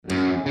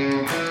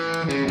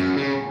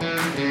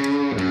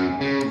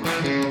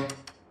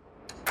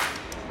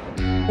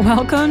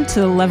Welcome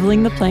to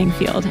Leveling the Playing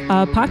Field,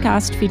 a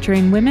podcast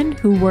featuring women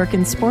who work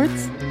in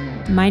sports.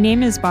 My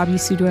name is Bobby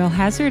Sue Doyle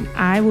Hazard.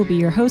 I will be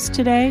your host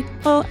today,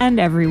 and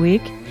every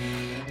week.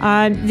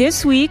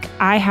 This week,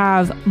 I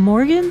have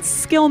Morgan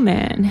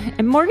Skillman.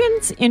 And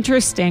Morgan's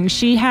interesting.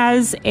 She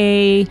has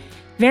a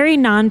very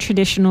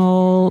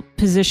non-traditional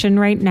position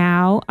right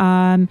now,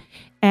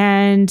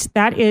 and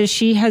that is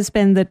she has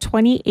been the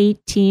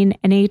 2018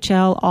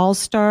 NHL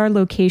All-Star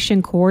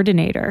Location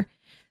Coordinator.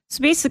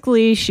 So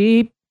basically,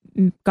 she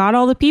got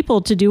all the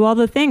people to do all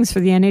the things for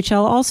the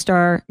NHL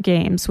All-Star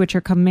games, which are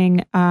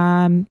coming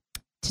to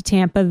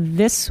Tampa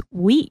this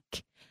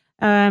week.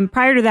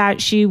 Prior to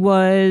that, she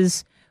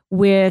was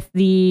with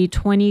the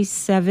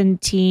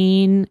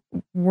 2017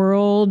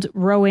 World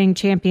Rowing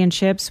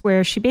Championships,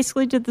 where she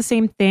basically did the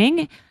same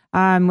thing,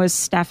 was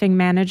staffing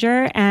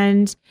manager,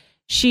 and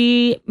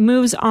she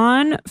moves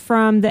on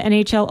from the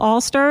NHL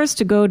All-Stars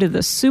to go to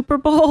the Super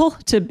Bowl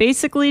to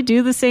basically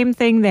do the same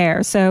thing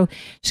there. So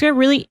she's got a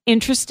really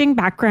interesting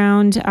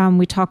background.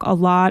 We talk a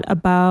lot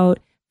about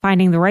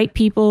finding the right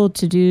people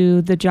to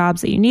do the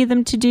jobs that you need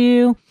them to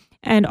do,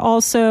 and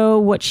also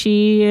what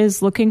she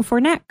is looking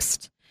for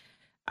next.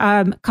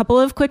 A couple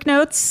of quick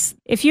notes.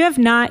 If you have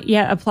not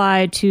yet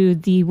applied to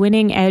the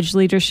Winning Edge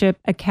Leadership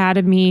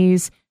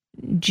Academy's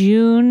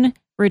June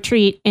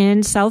retreat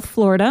in South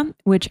Florida,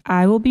 which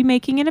I will be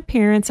making an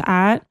appearance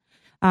at,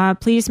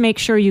 please make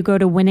sure you go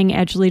to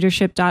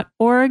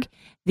winningedgeleadership.org.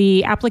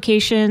 The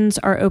applications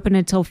are open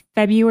until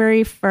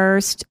February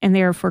 1st, and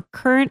they are for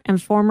current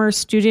and former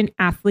student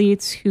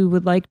athletes who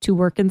would like to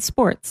work in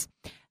sports.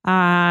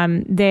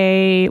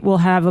 They will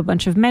have a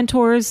bunch of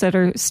mentors that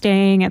are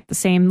staying at the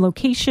same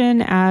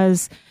location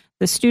as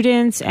the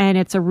students, and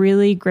it's a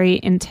really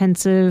great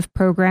intensive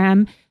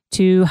program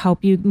to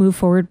help you move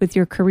forward with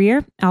your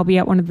career. I'll be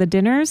at one of the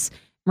dinners.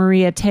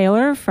 Maria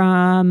Taylor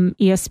from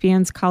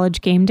ESPN's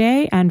College Game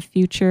Day and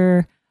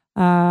future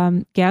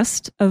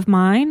guest of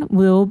mine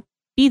will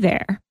be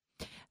there.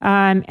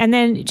 And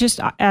then just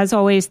as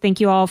always, thank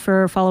you all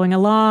for following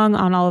along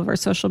on all of our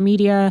social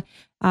media.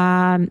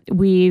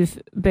 We've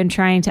been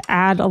trying to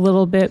add a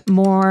little bit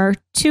more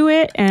to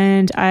it,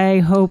 and I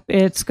hope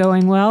it's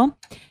going well.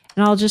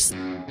 And I'll just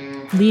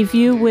leave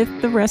you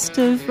with the rest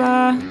of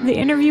the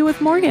interview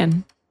with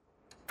Morgan.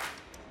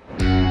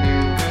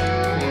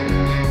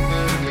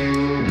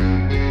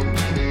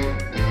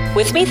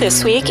 With me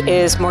this week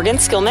is Morgan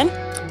Skillman.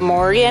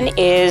 Morgan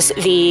is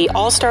the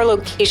All-Star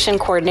Location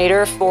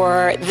Coordinator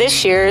for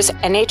this year's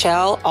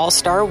NHL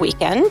All-Star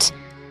Weekend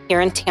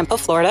here in Tampa,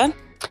 Florida.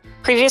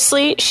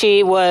 Previously,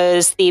 she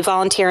was the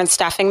volunteer and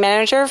staffing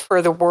manager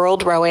for the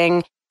World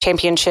Rowing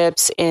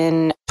Championships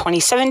in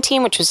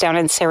 2017, which was down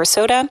in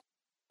Sarasota.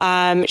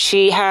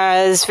 She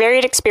has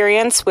varied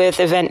experience with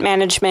event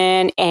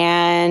management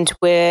and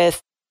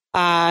with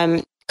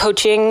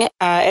coaching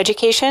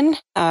education.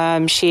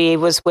 She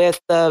was with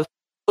the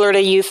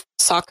Florida Youth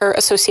Soccer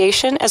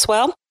Association as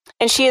well.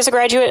 And she is a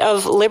graduate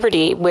of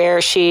Liberty,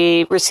 where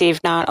she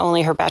received not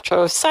only her Bachelor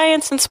of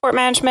Science in Sport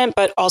Management,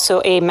 but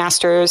also a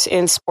Master's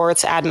in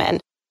Sports Admin.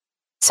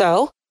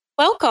 So,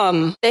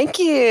 welcome. Thank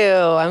you.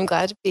 I'm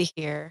glad to be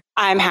here.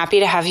 I'm happy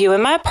to have you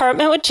in my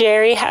apartment with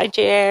Jerry. Hi,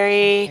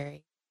 Jerry.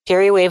 Hi,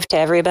 Jerry waved to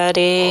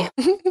everybody.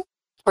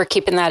 We're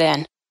keeping that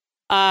in.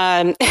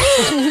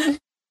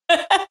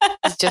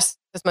 He's just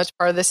as much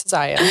part of this as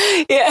I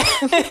am. Yeah.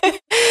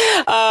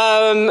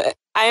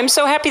 I am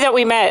so happy that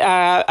we met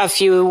a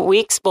few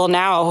weeks, well,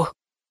 now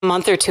a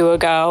month or two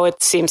ago,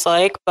 it seems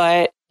like,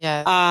 but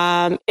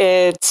yeah.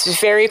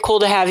 It's very cool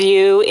to have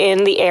you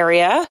in the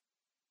area.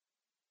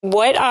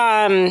 What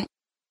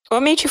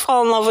made you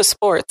fall in love with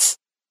sports?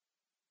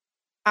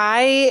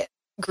 I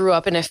grew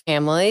up in a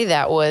family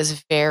that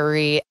was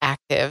very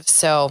active.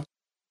 So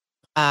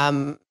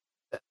I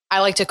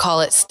like to call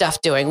it stuff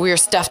doing. We were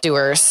stuff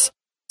doers.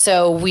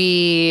 So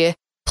we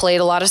played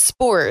a lot of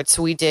sports.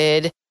 We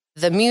did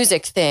the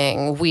music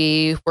thing.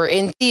 We were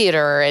in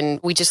theater,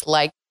 and we just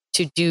liked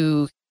to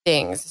do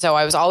things. So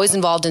I was always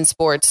involved in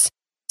sports,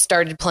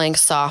 started playing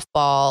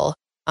softball,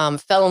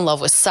 fell in love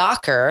with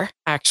soccer,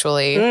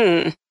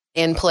 actually,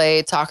 and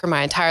played soccer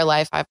my entire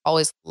life. I've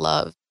always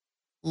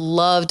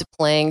loved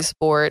playing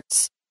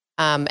sports.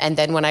 And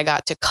then when I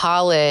got to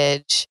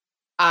college,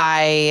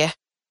 I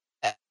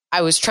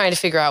was trying to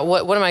figure out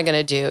what am I going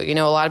to do? You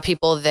know, a lot of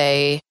people,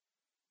 they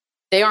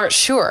aren't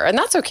sure, and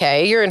that's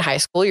okay. You're in high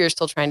school. You're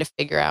still trying to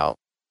figure out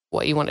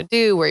what you want to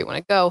do, where you want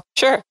to go.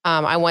 Sure.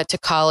 I went to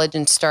college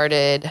and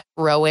started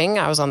rowing.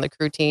 I was on the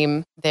crew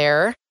team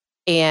there,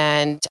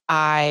 and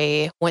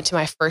I went to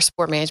my first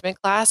sport management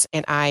class,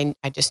 and I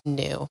just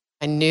knew.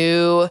 I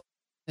knew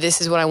this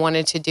is what I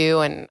wanted to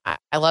do, and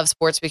I love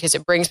sports because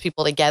it brings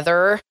people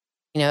together.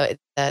 You know,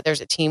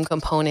 there's a team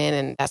component,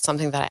 and that's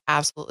something that I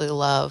absolutely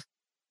love.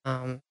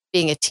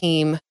 Being a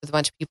team with a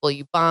bunch of people,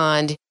 you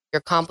bond, you're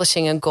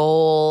accomplishing a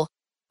goal.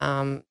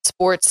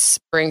 Sports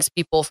brings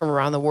people from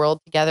around the world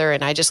together,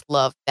 and I just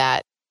love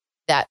that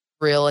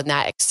thrill and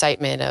that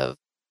excitement of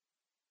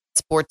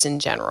sports in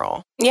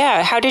general.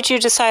 Yeah. How did you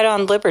decide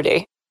on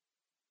Liberty?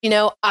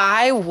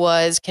 I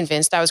was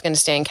convinced I was going to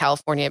stay in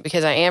California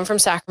because I am from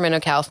Sacramento,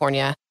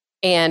 California.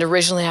 And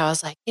originally I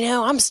was like,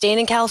 I'm staying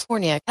in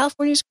California.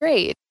 California's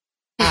great.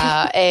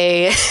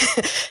 A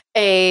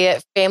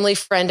family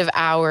friend of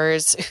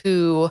ours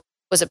who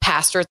was a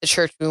pastor at the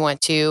church we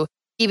went to,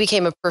 he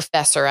became a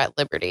professor at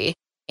Liberty.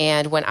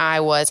 And when I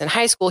was in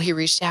high school, he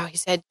reached out. He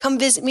said, come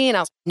visit me. And I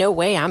was like, no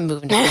way, I'm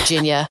moving to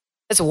Virginia.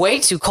 That's way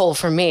too cold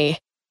for me.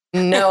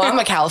 No, I'm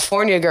a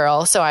California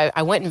girl. So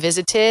I went and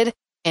visited,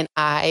 and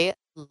I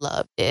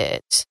loved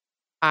it.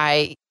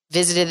 I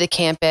visited the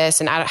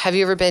campus. And have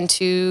you ever been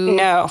to?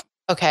 No.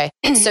 Okay.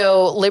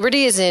 So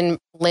Liberty is in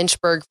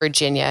Lynchburg,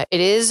 Virginia.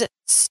 It is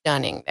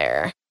stunning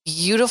there.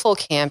 Beautiful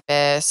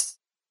campus.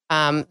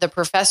 The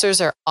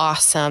professors are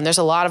awesome. There's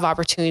a lot of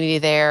opportunity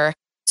there.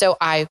 So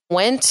I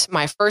went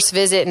my first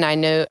visit, and I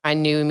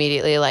knew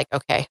immediately, like,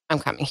 okay, I'm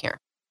coming here.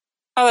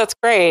 Oh, that's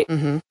great.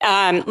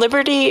 Mm-hmm.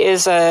 Liberty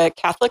is a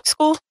Catholic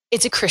school?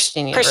 It's a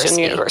Christian university.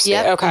 Christian university.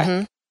 Yep. Okay.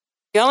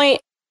 Mm-hmm.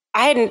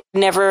 I had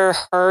never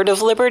heard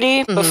of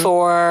Liberty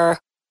before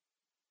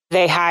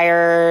they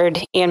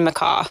hired Ian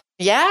McCaw.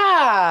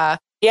 Yeah.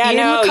 Yeah,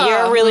 Ian McCaw.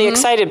 You're really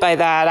excited by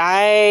that.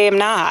 I am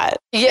not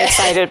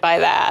excited by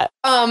that.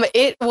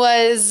 It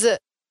was,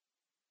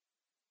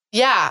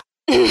 I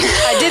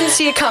didn't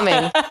see it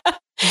coming,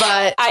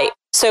 but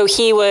so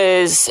he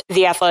was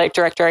the athletic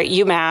director at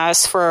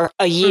UMass for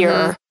a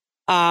year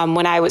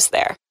when I was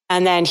there.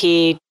 And then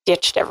he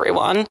ditched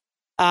everyone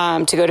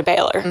to go to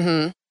Baylor.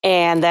 Mm-hmm.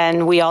 And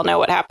then we all know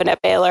what happened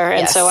at Baylor.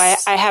 And Yes. so I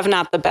have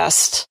not the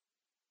best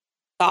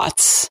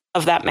thoughts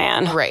of that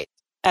man Right.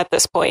 at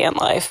this point in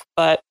life.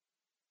 But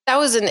that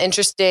was an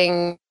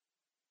interesting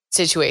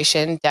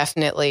situation,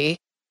 definitely,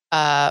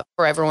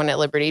 for everyone at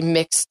Liberty.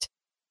 Mixed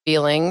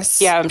feelings.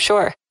 yeah, I'm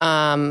sure.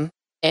 And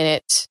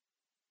it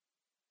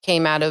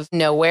came out of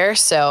nowhere.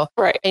 So,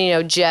 Right.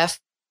 and Jeff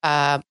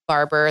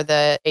Barber,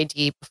 the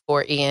AD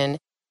before Ian,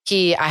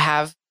 I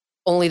have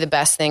only the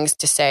best things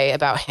to say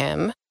about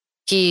him.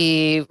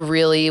 He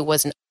really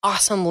was an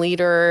awesome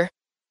leader.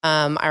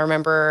 I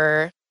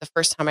remember the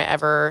first time I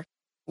ever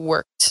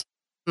worked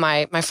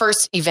my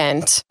first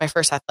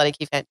athletic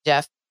event,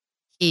 Jeff,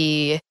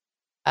 he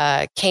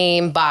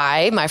came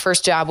by. My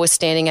first job was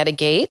standing at a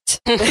gate.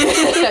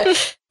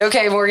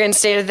 Okay, we're going to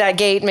stand at that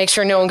gate and make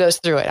sure no one goes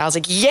through it. I was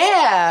like,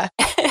 yeah.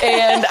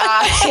 And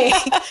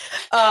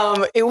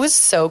it was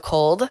so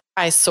cold.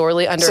 I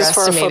sorely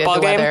underestimated the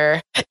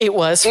weather. It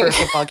was for a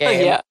football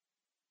game. Yeah.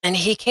 And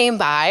he came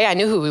by. I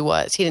knew who he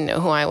was. He didn't know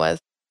who I was.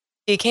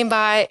 He came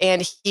by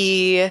and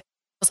he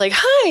was like,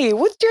 hi,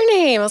 what's your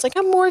name? I was like,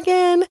 I'm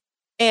Morgan.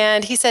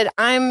 And he said,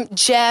 I'm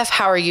Jeff.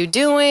 How are you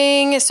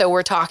doing? So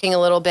we're talking a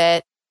little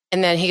bit.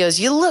 And then he goes,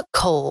 you look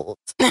cold.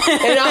 And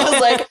I was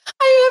like,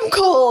 I am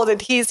cold.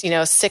 And he's,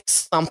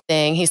 6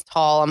 something. He's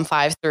tall. I'm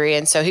 5'3".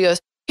 And so he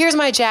goes, here's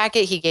my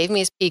jacket. He gave me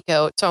his pea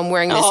coat. So I'm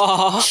wearing this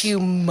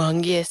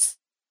humongous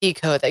pea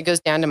coat that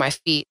goes down to my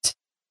feet.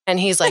 And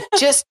he's like,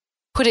 just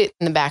put it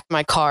in the back of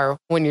my car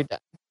when you're done.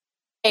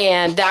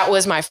 And that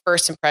was my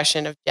first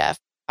impression of Jeff.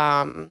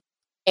 And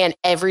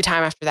every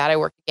time after that, I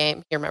worked a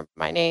game. He remembered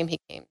my name. He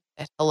came and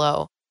said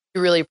hello. He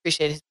really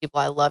appreciated his people.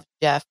 I loved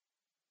Jeff.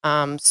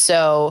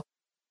 So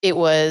it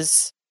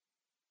was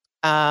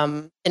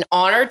an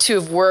honor to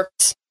have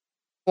worked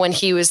when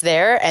he was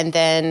there. And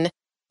then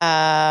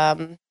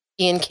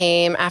Ian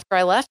came after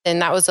I left.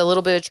 And that was a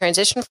little bit of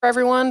transition for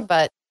everyone,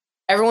 but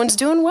everyone's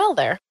doing well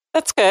there.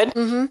 That's good.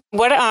 Mm-hmm.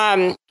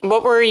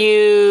 What were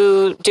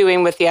you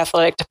doing with the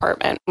athletic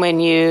department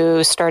when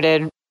you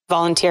started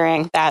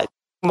volunteering,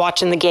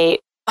 watching the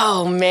gate?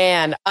 Oh,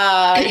 man.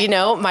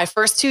 My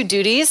first 2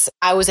 duties,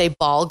 I was a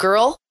ball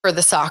girl for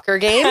the soccer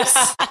games.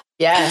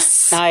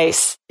 Yes.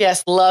 Nice.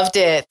 Yes. Loved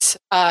it.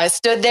 I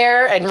stood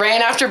there and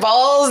ran after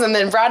balls and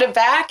then brought it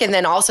back and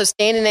then also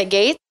standing at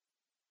gates.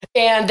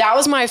 And that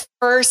was my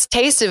first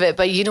taste of it.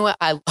 But you know what?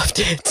 I loved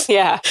it.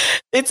 Yeah.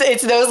 It's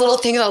those little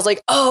things. I was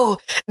like, oh,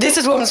 this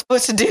is what I'm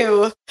supposed to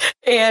do.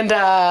 And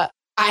I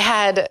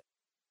had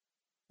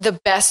the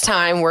best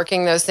time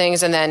working those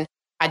things. And then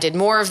I did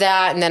more of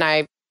that. And then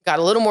I got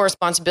a little more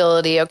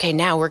responsibility. Okay,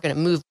 now we're going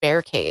to move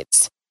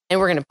barricades and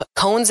we're going to put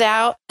cones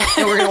out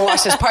and we're going to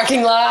wash this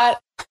parking lot.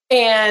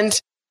 And,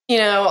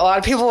 a lot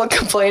of people would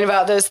complain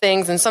about those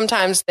things. And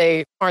sometimes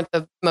they aren't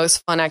the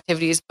most fun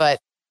activities, but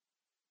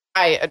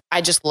I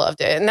just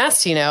loved it. And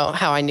that's,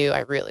 how I knew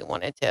I really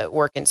wanted to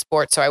work in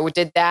sports. So I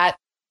did that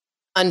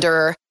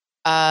under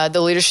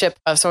the leadership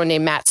of someone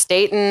named Matt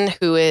Staten,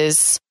 who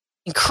is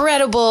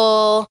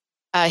incredible.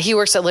 He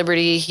works at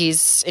Liberty.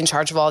 He's in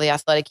charge of all the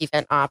athletic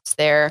event ops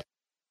there.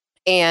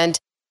 And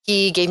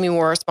he gave me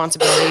more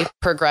responsibility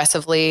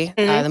progressively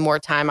the more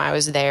time I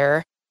was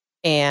there,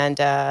 and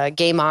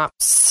game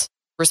ops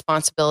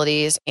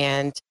responsibilities.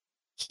 And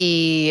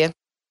he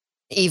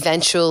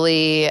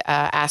eventually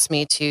asked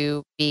me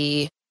to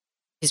be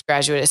his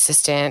graduate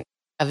assistant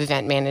of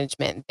event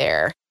management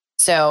there.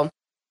 So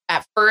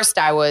at first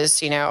I was,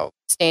 standing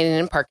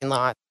in parking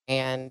lots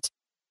and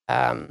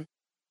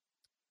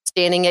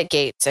standing at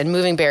gates and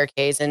moving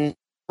barricades and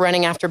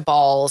running after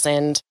balls.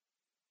 And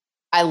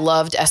I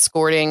loved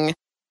escorting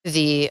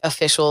the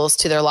officials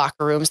to their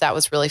locker rooms. That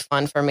was really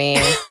fun for me.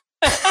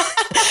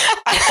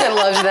 I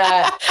loved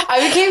that.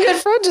 I became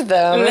good friends with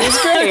them. It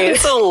was great.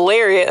 It's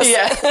hilarious.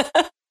 Yeah.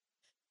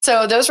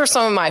 So those were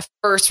some of my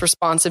first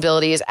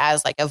responsibilities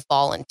as like a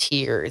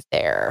volunteer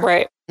there.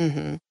 Right.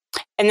 Mm-hmm.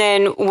 And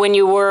then when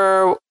you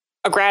were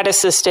a grad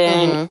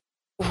assistant,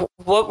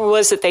 what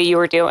was it that you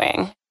were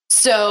doing?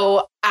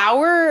 So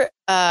our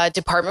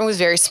department was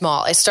very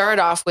small. I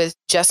started off with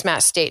just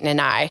Matt Staten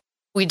and I.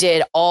 We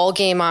did all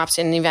game ops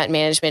and event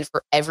management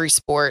for every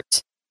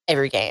sport,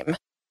 every game.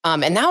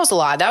 And that was a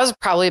lot. That was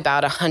probably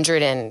about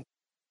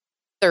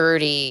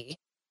 130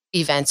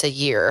 events a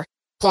year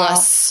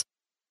plus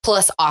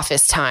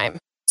office time.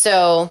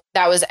 So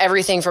that was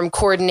everything from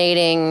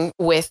coordinating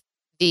with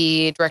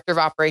the director of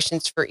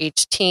operations for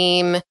each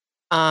team.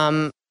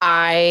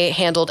 I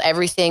handled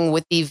everything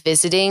with the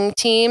visiting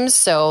teams.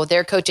 So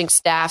their coaching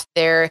staff,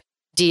 their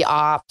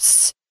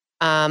D-ops,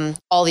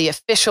 all the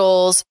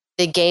officials,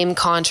 the game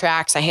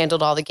contracts. I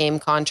handled all the game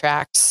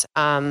contracts,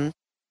 and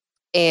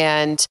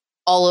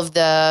all of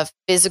the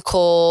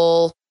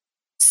physical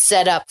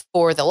setup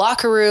for the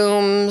locker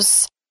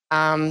rooms,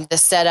 the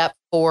setup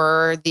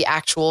for the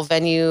actual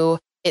venue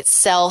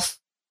itself.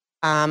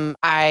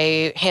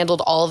 I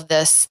handled all of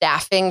the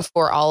staffing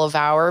for all of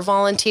our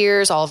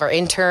volunteers, all of our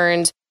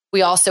interns.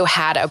 We also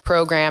had a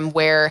program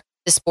where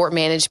the sport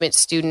management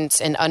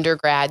students in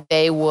undergrad,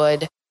 they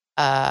would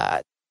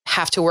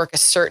have to work a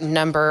certain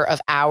number of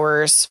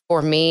hours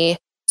for me.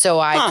 So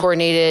I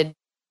coordinated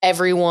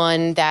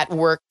everyone that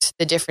worked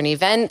the different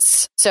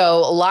events. So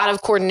a lot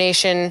of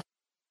coordination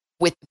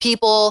with the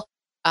people,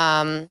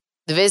 the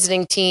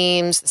visiting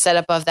teams, the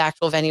setup of the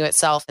actual venue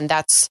itself. And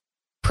that's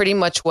pretty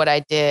much what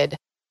I did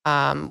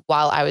while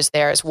I was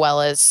there, as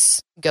well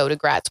as go to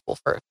grad school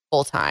for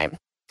full time.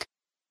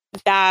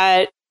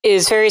 That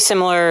is very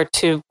similar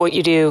to what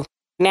you do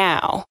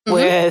now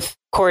with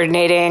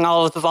coordinating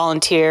all of the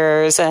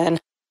volunteers and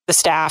the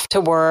staff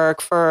to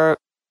work for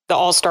the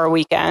All-Star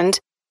weekend,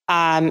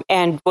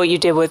 and what you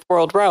did with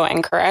World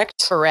Rowing,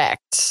 correct?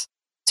 Correct.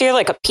 So you're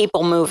like a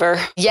people mover.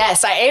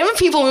 Yes, I am a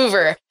people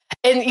mover.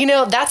 And, you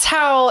know, that's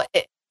how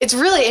it's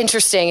really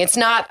interesting. It's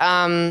not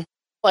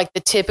like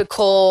the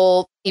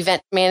typical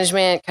event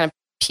management kind of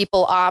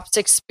people ops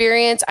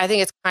experience. I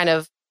think it's kind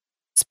of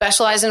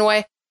specialized in a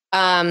way.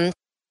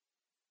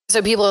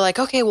 So people are like,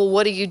 okay, well,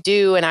 what do you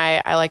do? And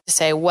I like to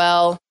say,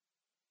 well,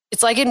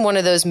 it's like in one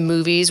of those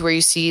movies where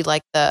you see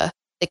like the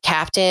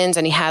captains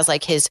and he has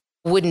like his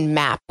wooden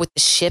map with the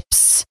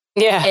ships.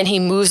 Yeah. And he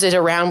moves it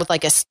around with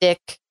like a stick.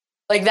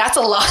 Like that's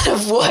a lot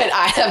of what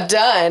I have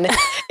done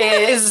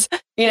is,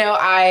 you know,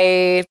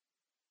 I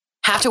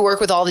have to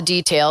work with all the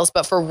details,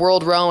 but for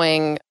World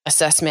Rowing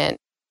assessment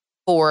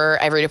for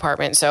every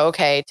department. So,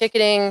 okay,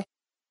 ticketing,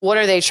 what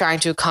are they trying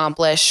to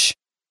accomplish?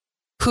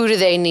 Who do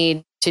they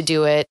need to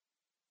do it?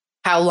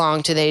 How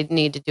long do they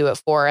need to do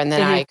it for? And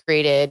then I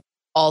created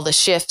all the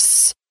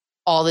shifts,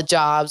 all the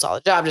jobs, all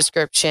the job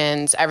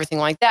descriptions, everything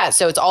like that.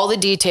 So it's all the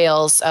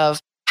details of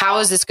how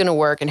is this going to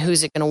work and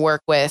who's it going to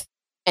work with?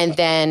 And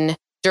then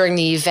during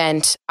the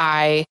event,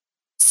 I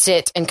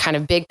sit and kind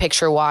of big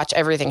picture watch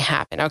everything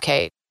happen.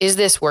 Okay, is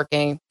this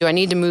working? Do I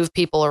need to move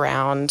people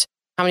around?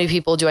 How many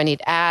people do I need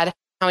to add?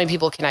 How many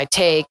people can I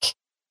take?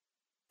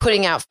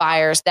 Putting out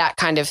fires, that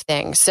kind of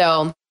thing.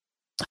 So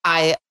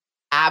I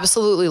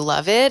absolutely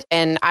love it.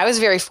 And I was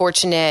very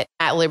fortunate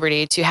at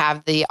Liberty to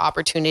have the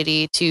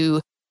opportunity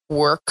to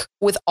work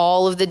with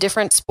all of the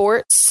different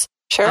sports.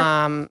 Sure.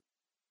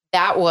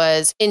 That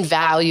was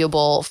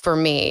invaluable for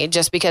me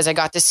just because I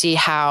got to see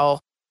how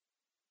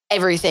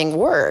everything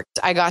worked.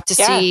 I got to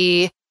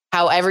see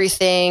how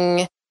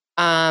everything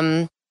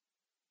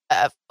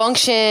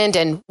functioned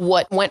and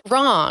what went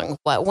wrong,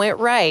 what went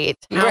right,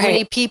 how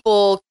many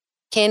people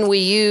can we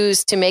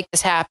use to make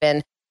this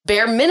happen?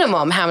 Bare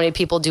minimum, how many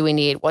people do we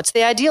need? What's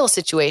the ideal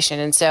situation?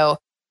 And so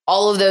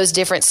all of those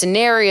different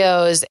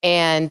scenarios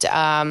and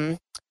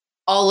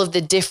all of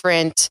the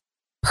different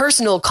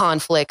personal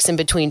conflicts in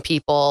between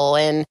people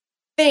and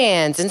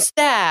fans and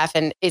staff,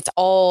 and it's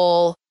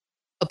all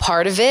a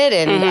part of it.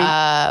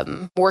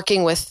 And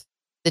working with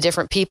the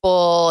different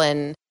people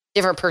and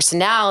different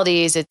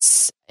personalities,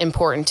 it's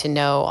important to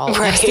know all of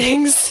those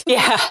things.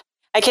 Yeah.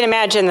 I can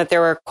imagine that there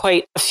were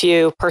quite a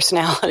few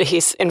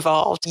personalities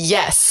involved.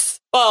 Yes.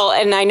 Well,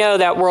 and I know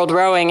that World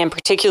Rowing in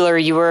particular,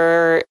 you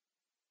were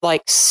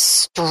like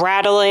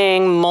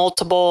straddling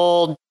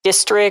multiple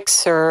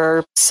districts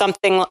or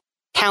something,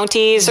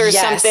 counties or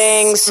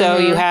something. So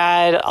you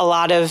had a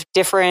lot of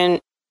different,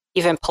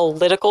 even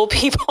political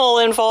people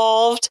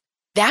involved.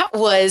 That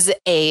was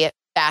a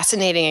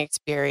fascinating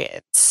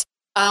experience.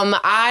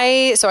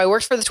 I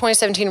worked for the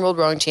 2017 World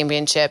Rowing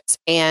Championships,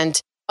 and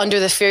under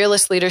the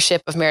fearless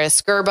leadership of Meredith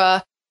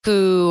Skirba,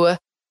 who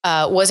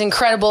was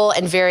incredible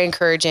and very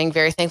encouraging,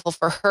 very thankful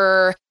for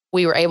her,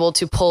 we were able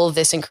to pull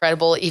this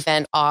incredible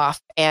event off.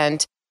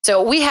 And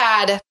so we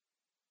had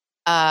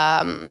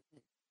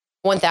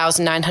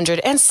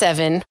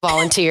 1,907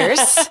 volunteers.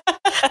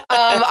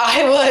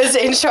 I was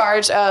in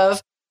charge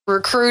of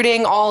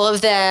recruiting all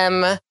of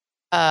them,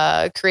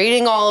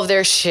 creating all of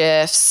their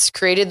shifts,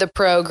 created the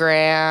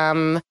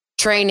program,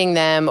 training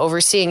them,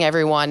 overseeing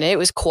everyone. It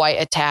was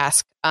quite a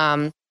task.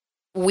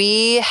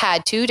 We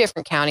had 2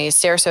 different counties,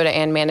 Sarasota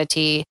and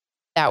Manatee,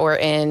 that were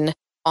in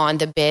on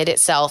the bid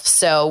itself.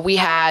 So we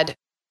had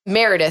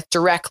Meredith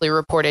directly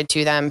reported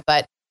to them,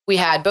 but we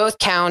had both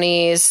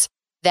counties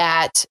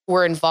that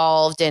were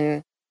involved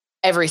in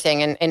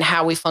everything and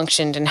how we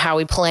functioned and how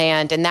we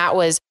planned. And that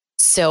was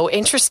so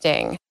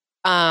interesting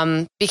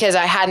because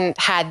I hadn't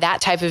had that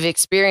type of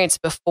experience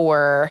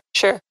before.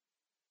 Sure.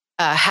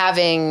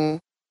 Having,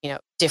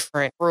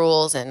 different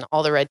rules and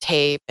all the red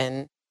tape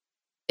and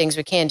things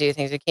we can do,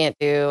 things we can't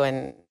do,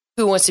 and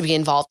who wants to be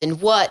involved in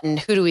what and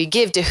who do we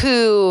give to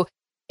who.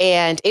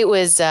 And it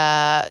was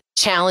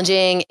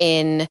challenging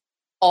in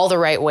all the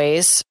right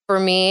ways for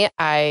me.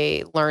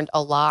 I learned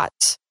a lot,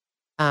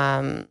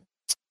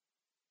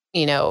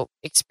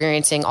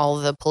 experiencing all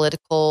of the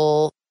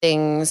political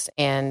things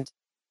and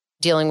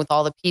dealing with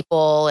all the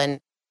people. And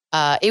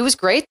it was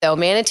great, though.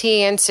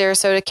 Manatee and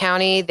Sarasota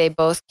County, they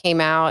both came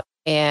out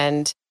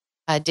and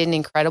did an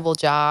incredible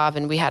job.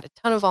 And we had a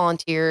ton of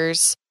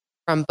volunteers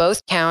from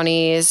both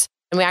counties.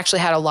 And we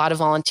actually had a lot of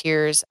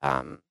volunteers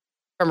from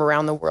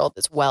around the world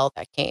as well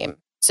that came.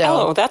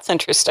 So, that's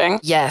interesting.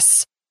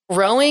 Yes.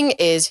 Rowing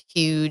is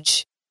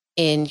huge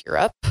in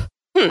Europe.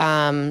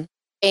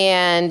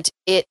 And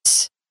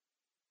it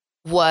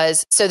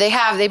was, so they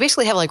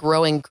basically have like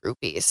rowing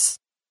groupies.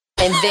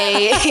 And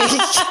they,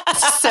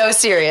 so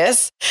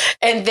serious.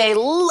 And they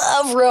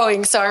love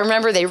rowing. So I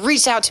remember they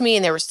reached out to me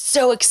and they were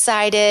so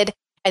excited.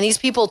 And these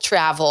people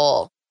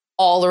travel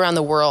all around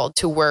the world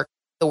to work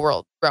the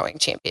World Rowing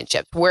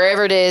Championships.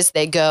 Wherever it is,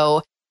 they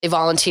go, they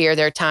volunteer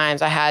their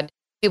times. I had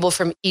people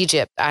from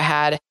Egypt. I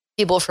had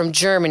people from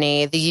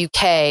Germany, the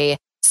UK,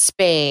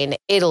 Spain,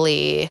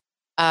 Italy,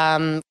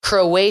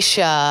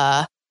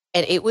 Croatia.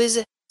 And it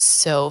was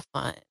so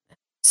fun.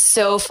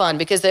 So fun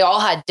because they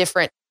all had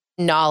different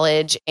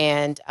knowledge.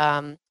 And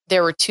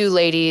there were 2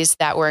 ladies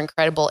that were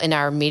incredible in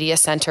our media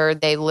center.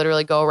 They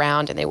literally go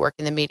around and they work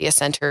in the media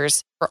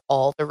centers for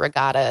all the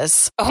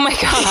regattas. Oh my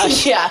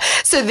gosh. Yeah.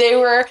 So they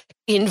were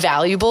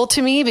invaluable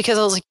to me because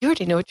I was like, you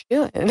already know what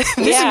you're doing. This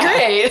is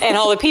great. And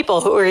all the people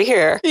who are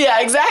here.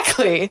 Yeah,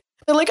 exactly.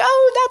 They're like,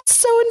 oh, that's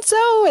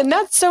so-and-so and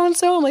that's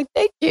so-and-so. I'm like,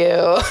 thank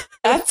you.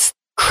 That's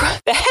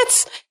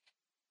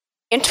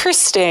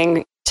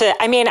interesting.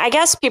 I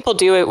guess people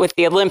do it with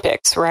the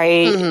Olympics,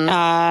 right?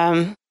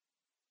 Mm-hmm.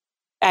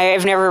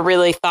 I've never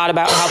really thought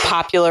about how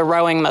popular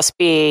rowing must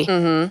be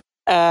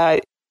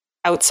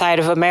outside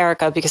of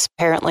America because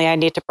apparently I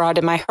need to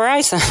broaden my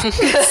horizons.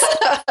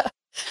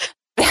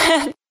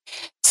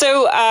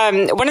 So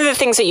one of the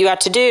things that you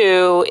got to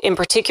do in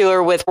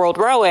particular with World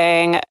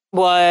Rowing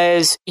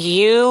was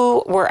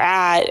you were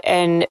at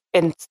and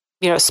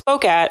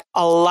spoke at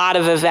a lot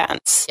of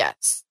events.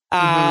 Yes.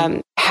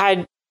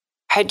 Had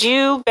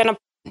you been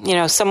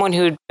someone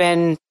who'd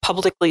been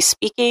publicly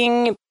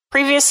speaking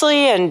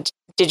previously, and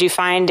did you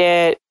find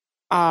it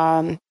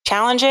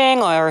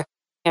challenging, or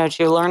did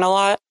you learn a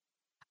lot?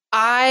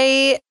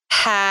 I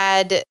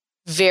had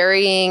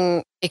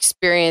varying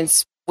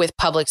experience with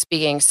public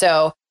speaking.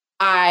 So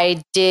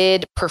I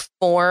did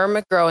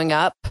perform growing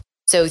up.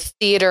 So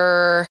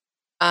theater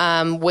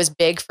was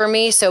big for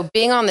me. So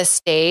being on the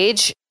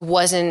stage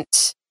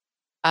wasn't,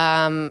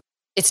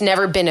 it's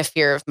never been a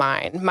fear of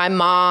mine. My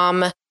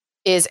mom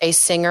is a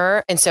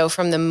singer. And so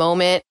from the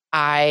moment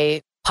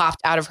I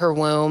popped out of her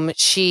womb,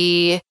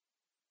 she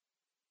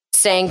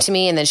sang to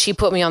me and then she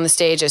put me on the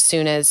stage as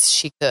soon as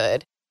she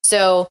could.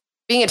 So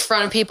being in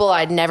front of people,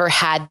 I'd never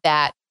had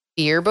that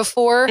fear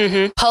before.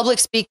 Mm-hmm. Public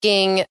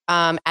speaking,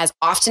 as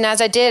often as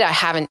I did, I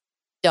haven't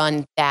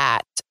done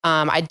that.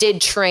 I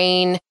did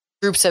train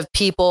groups of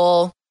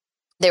people.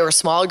 They were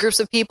smaller groups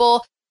of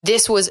people.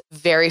 This was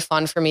very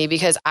fun for me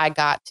because I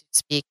got to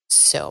speak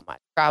so much,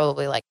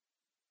 probably like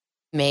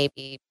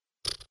maybe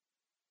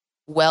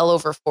well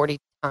over 40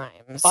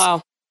 times.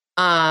 Wow.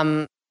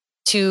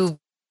 To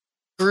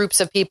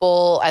groups of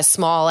people as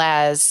small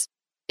as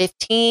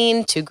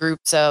 15 to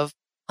groups of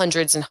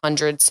hundreds and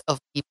hundreds of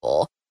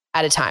people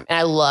at a time. And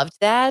I loved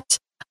that.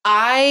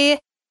 I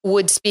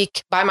would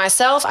speak by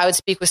myself. I would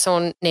speak with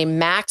someone named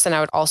Max, and I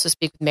would also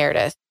speak with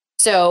Meredith.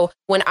 So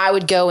when I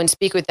would go and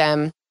speak with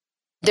them,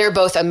 they're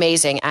both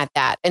amazing at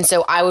that. And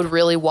so I would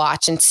really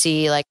watch and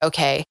see like,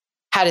 okay,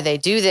 how do they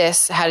do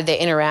this? How do they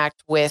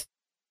interact with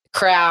the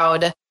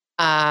crowd?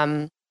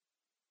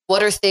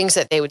 What are things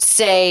that they would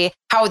say?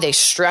 How would they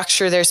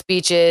structure their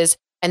speeches?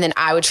 And then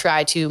I would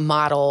try to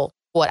model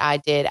what I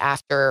did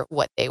after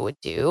what they would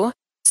do.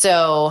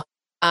 So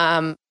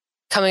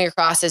coming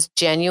across as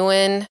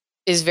genuine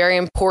is very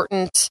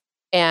important.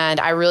 And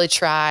I really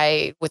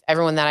try with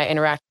everyone that I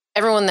interact,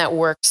 everyone that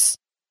works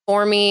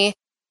for me,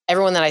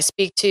 everyone that I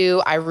speak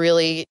to, I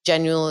really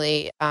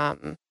genuinely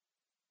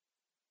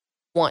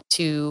want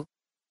to,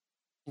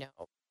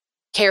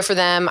 care for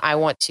them. I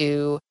want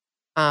to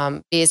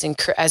be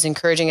as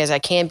encouraging as I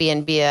can be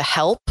and be a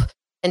help.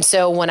 And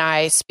so when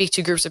I speak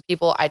to groups of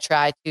people, I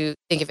try to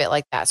think of it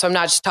like that. So I'm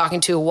not just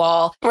talking to a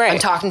wall. Right. I'm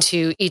talking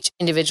to each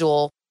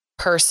individual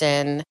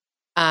person.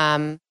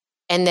 And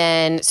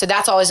then, so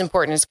that's always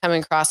important, is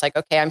coming across like,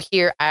 okay, I'm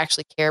here. I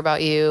actually care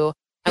about you.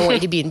 I want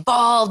you to be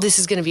involved. This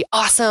is going to be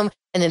awesome.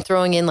 And then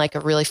throwing in like a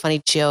really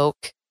funny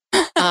joke.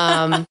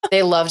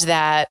 They loved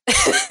that.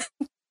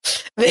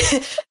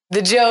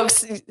 The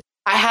jokes,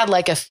 I had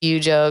like a few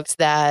jokes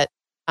that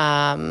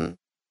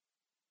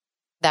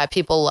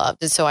people loved.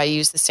 And so I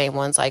used the same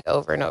ones like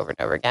over and over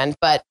and over again.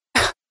 But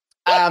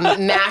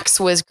Max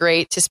was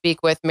great to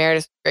speak with.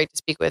 Meredith was great to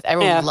speak with.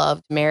 Everyone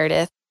loved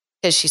Meredith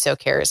because she's so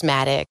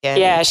charismatic.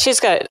 And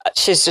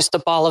she's just a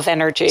ball of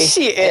energy.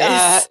 She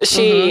is.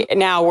 She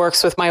now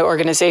works with my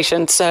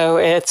organization. So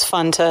it's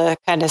fun to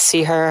kind of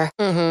see her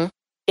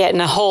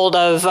getting a hold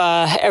of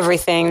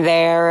everything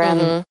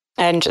there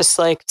and just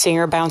like seeing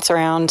her bounce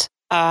around.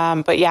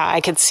 But yeah, I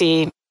could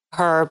see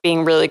her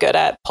being really good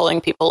at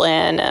pulling people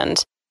in, and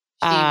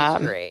she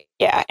was great.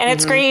 Yeah. And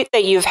it's great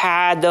that you've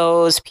had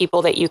those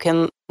people that you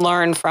can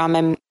learn from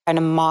and kind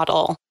of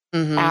model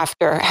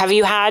after. Have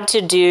you had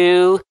to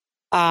do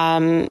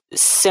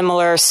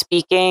similar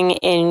speaking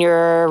in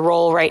your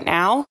role right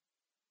now?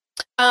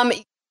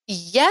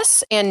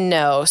 Yes and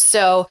no.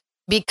 So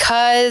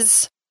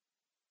because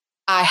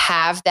I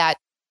have that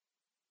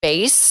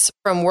base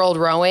from World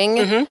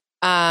Rowing,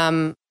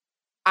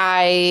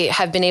 I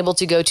have been able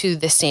to go to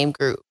the same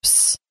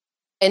groups.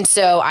 And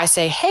so I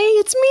say, hey,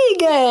 it's me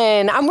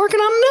again. I'm working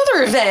on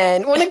another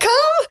event. Want to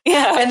come?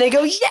 Yeah. And they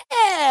go,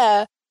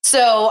 yeah.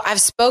 So I've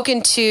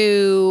spoken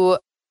to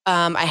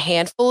a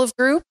handful of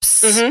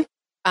groups.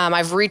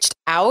 I've reached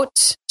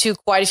out to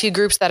quite a few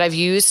groups that I've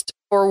used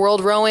for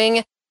World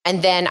Rowing.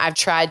 And then I've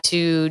tried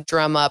to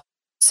drum up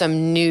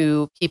some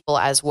new people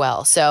as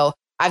well. So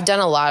I've done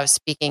a lot of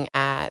speaking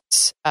at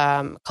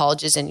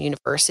colleges and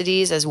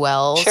universities as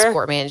well,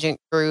 sport management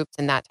groups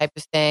and that type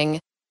of thing.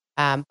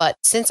 But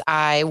since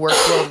I work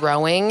World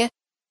Rowing,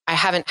 I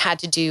haven't had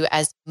to do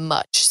as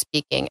much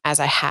speaking as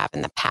I have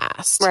in the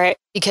past. Right.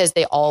 Because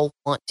they all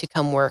want to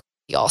come work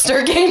the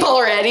All-Star game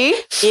already.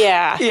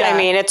 Yeah. I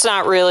mean, it's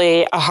not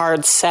really a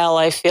hard sell,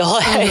 I feel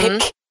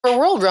like. For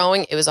World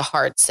Rowing, it was a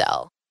hard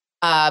sell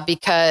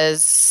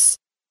because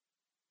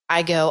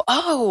I go,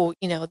 oh,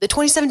 the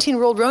 2017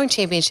 World Rowing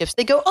Championships.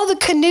 They go, oh, the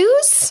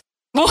canoes?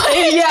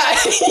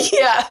 What?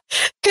 Yeah.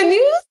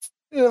 Canoes?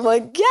 And I'm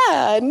like,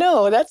 yeah,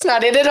 no, that's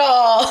not it at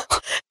all.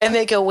 And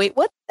they go, wait,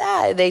 what's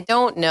that? They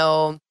don't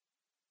know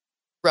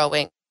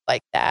rowing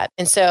like that.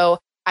 And so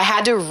I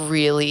had to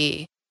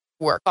really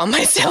work on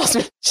my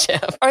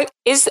salesmanship.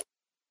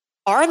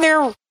 Are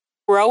there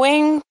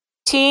rowing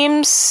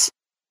teams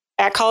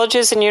at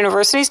colleges and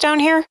universities down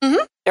here?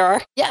 There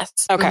are? Yes.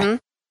 Okay.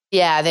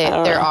 Yeah,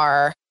 there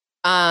are.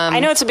 I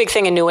know it's a big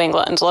thing in New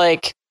England.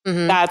 Like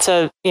that's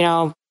a,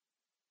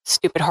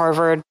 stupid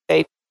Harvard.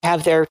 They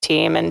have their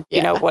team and,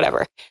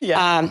 whatever.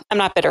 Yeah. I'm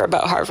not bitter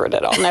about Harvard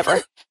at all.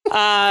 Never.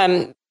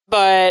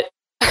 But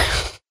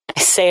I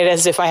say it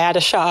as if I had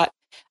a shot.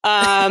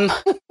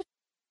 But,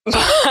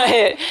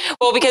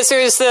 because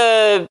there's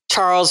the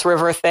Charles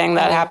River thing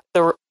that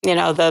happened,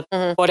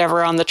 the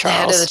whatever on the Charles.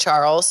 The head of the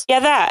Charles. Yeah,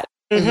 that.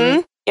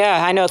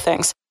 Yeah, I know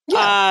things.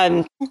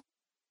 Yeah.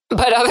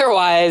 But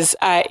otherwise,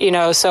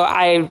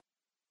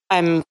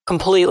 I'm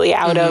completely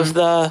out of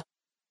the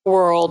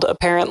world,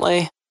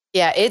 apparently.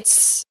 Yeah,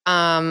 it's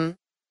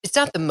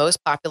not the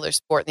most popular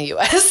sport in the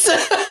U.S.,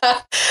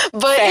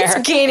 but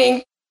it's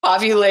gaining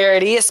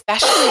popularity,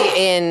 especially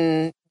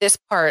in this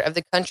part of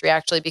the country,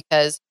 actually,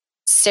 because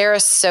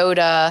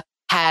Sarasota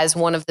has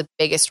one of the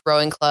biggest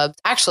rowing clubs.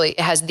 Actually,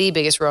 it has the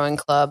biggest rowing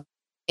club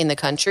in the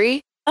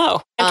country.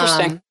 Oh,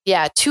 interesting.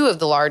 Yeah, two of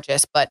the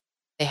largest, but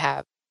they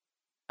have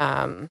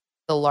the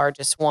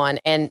largest one.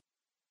 And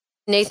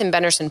Nathan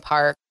Benderson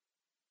Park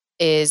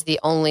is the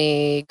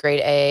only grade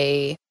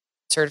A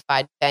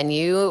certified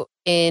venue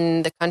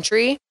in the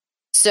country.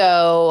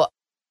 So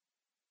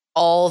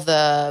all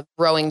the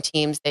rowing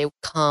teams, they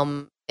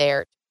come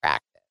there to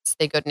practice.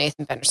 They go to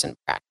Nathan Benderson to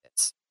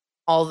practice.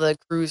 All the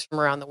crews from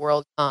around the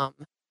world come.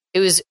 It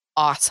was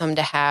awesome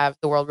to have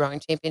the World Rowing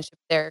Championship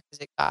there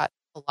because it got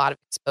a lot of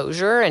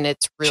exposure and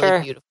it's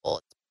really beautiful.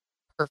 It's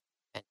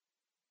perfect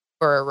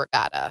for a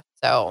regatta.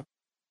 So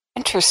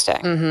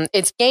interesting.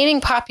 It's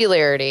gaining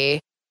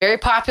popularity. Very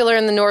popular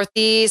in the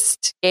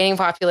Northeast, gaining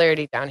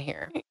popularity down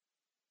here.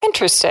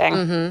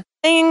 Interesting.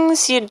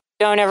 Things you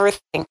don't ever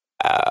think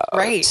about.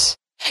 Right.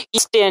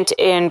 Stint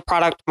in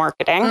product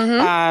marketing.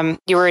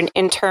 You were an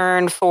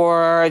intern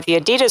for the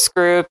Adidas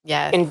Group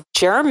in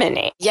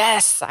Germany.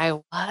 Yes, I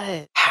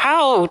was.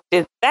 How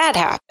did that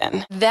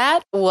happen?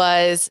 That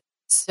was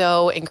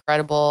so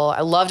incredible.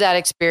 I loved that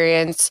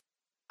experience.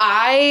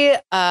 I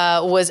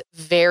was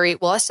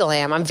I still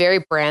am. I'm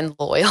very brand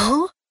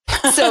loyal.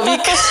 So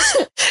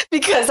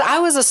because I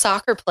was a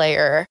soccer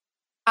player,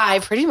 I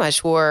pretty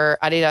much wore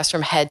Adidas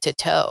from head to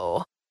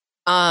toe.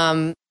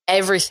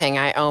 Everything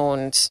I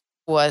owned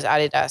was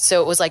Adidas.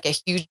 So it was like a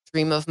huge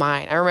dream of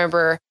mine. I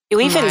remember you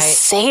even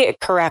say it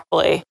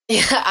correctly.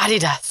 Yeah,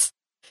 Adidas.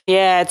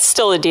 Yeah, it's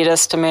still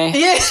Adidas to me.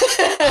 Yeah.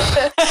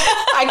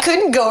 I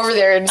couldn't go over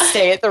there and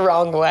say it the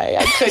wrong way.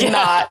 I could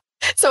not.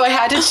 So I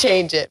had to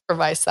change it for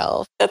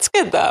myself. That's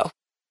good, though.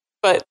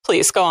 But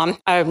please, go on.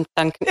 I'm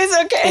done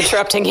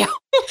interrupting you.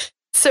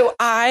 So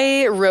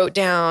I wrote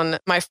down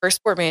my first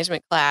sport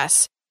management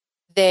class.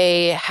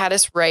 They had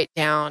us write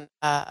down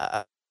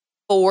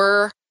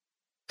 4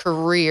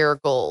 career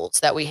goals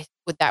that we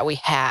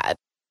had.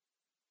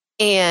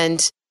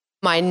 And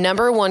my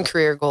number 1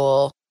 career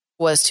goal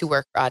was to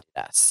work for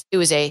Adidas. It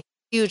was a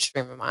huge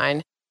dream of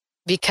mine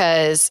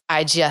because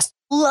I just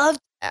loved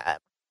them.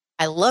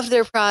 I loved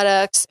their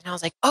products. And I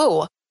was like,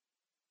 oh,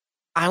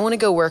 I want to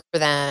go work for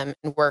them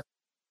and work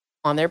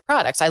on their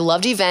products. I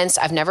loved events.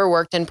 I've never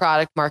worked in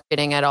product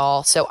marketing at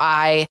all. So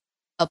I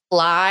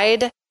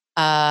applied.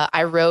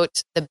 I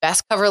wrote the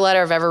best cover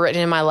letter I've ever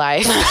written in my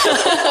life.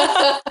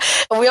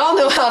 We all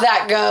know how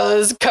that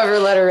goes. Cover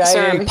letter writing.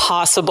 They're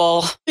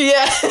impossible.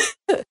 Yeah.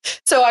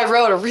 So I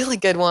wrote a really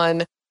good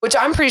one, which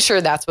I'm pretty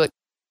sure that's what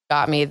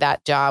got me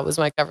that job was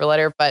my cover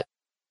letter. But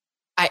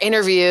I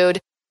interviewed,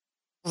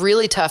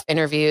 really tough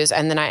interviews,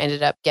 and then I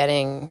ended up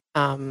getting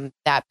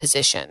that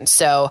position.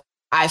 So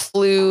I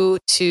flew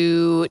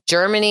to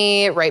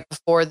Germany right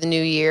before the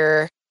new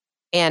year,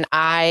 and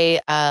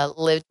I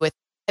lived with.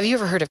 Have you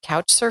ever heard of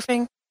couch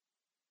surfing?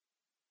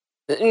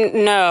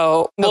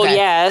 No. Well,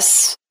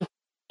 yes.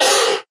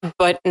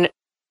 But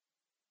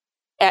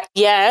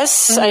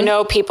yes, I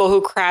know people who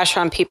crash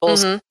on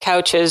people's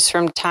couches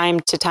from time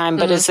to time.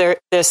 But is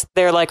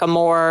there like a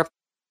more,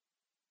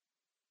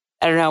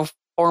 I don't know,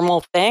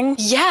 formal thing?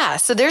 Yeah.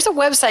 So there's a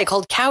website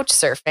called Couch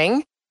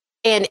Surfing,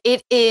 and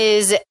it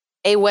is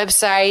a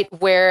website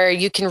where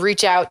you can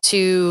reach out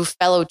to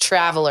fellow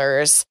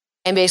travelers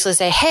and basically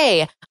say,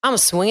 hey, I'm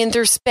swinging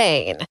through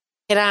Spain.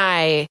 Can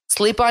I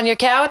sleep on your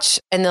couch?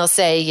 And they'll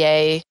say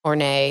yay or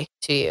nay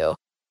to you.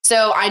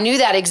 So I knew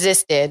that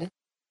existed,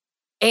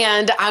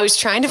 and I was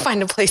trying to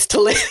find a place to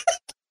live.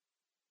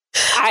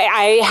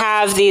 I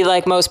have the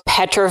like most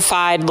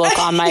petrified look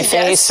on my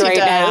face right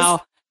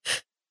now.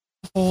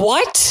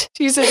 What?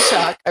 She's in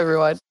shock,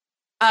 everyone.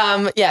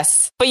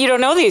 Yes. But you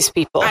don't know these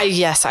people.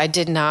 Yes, I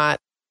did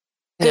not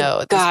know.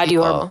 Good God,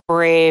 you are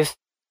brave.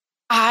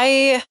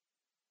 I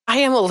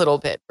am a little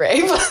bit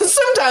brave.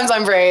 Sometimes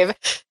I'm brave.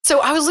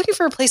 So I was looking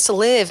for a place to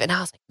live, and I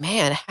was like,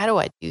 man, how do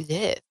I do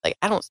this? Like,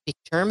 I don't speak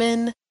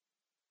German.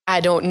 I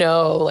don't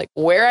know like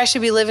where I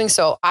should be living.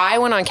 So I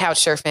went on couch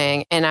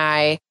surfing, and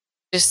I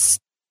just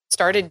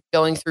started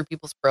going through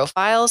people's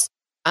profiles.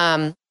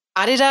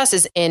 Adidas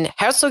is in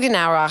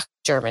Herzogenaurach,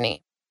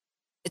 Germany.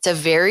 It's a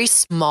very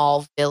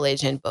small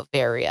village in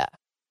Bavaria.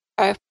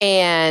 Okay.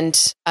 And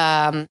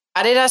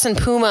Adidas and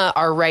Puma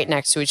are right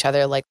next to each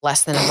other, like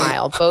less than a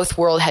mile, both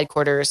world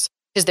headquarters,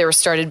 because they were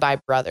started by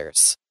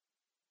brothers.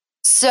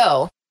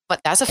 So,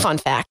 but that's a fun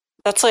fact.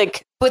 That's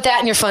like, put that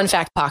in your fun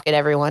fact pocket,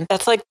 everyone.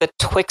 That's like the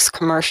Twix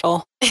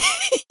commercial. Yeah,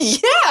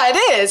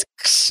 it is.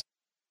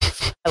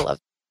 I love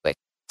Twix.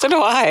 So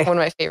do I. One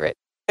of my favorite.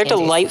 They're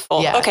candies.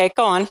 Delightful. Yeah. Okay,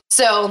 go on.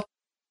 So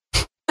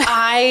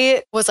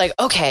I was like,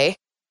 okay,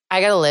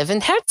 I got to live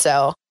in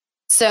Herzo.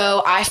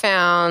 So I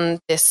found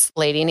this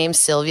lady named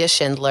Sylvia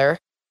Schindler,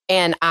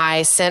 and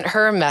I sent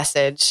her a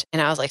message,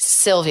 and I was like,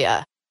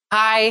 Sylvia,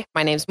 hi,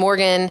 my name's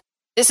Morgan.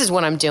 This is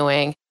what I'm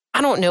doing.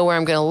 I don't know where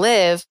I'm going to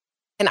live.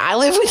 Can I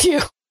live with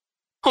you?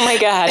 Oh my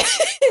God.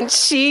 And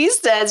she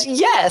says,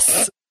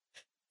 yes.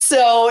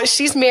 So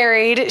she's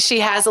married. She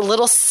has a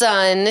little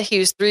son. He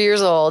was 3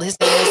 years old. His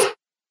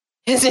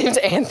name's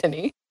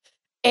Anthony.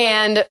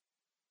 And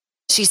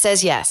she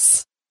says,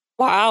 yes.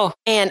 Wow.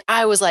 And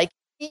I was like,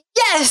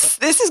 yes,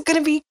 this is going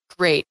to be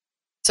great.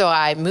 So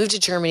I moved to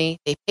Germany.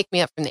 They picked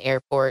me up from the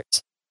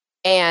airport,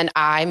 and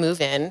I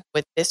move in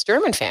with this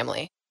German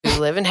family who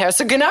live in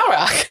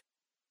Herzogenaurach.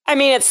 I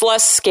mean, it's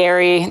less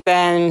scary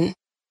than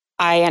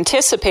I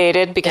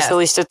anticipated because at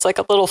least it's like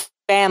a little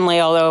family,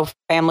 although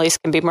families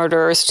can be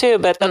murderers too,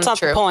 but that's not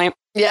the point.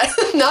 Yeah,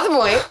 not the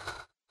point.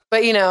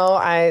 But, you know,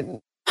 I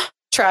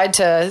tried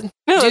to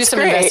do some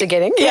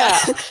investigating. Yeah.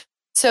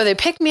 So they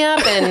picked me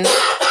up, and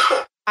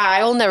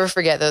I will never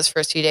forget those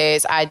first few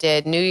days. I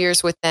did New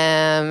Year's with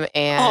them,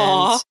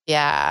 and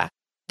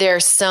their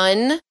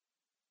son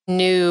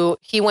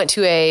he went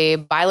to a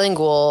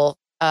bilingual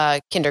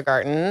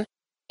kindergarten,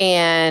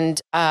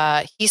 and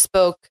he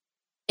spoke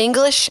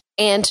English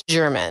and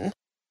German.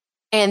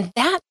 And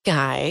that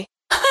guy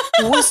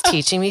was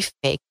teaching me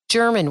fake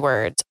German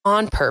words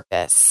on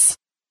purpose.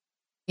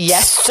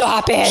 Yes.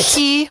 Stop it.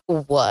 He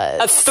was.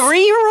 A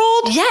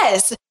 3-year-old?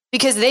 Yes.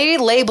 Because they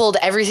labeled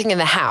everything in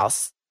the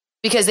house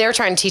because they were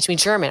trying to teach me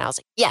German. I was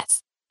like,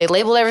 yes. They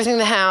labeled everything in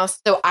the house.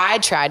 So I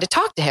tried to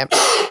talk to him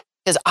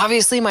because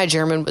obviously my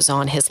German was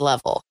on his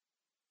level.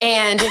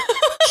 And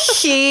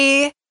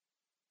he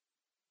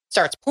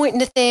starts pointing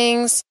to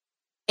things.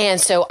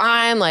 And so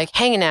I'm like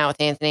hanging out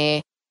with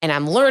Anthony, and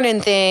I'm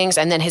learning things.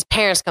 And then his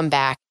parents come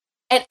back,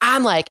 and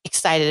I'm like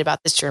excited about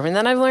this German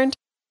that I've learned.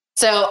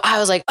 So I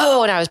was like,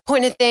 oh, and I was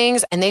pointing at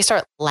things, and they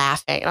start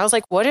laughing. And I was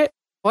like, what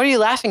are you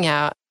laughing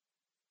at?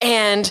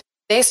 And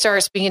they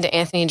start speaking to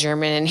Anthony in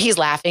German and he's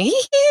laughing.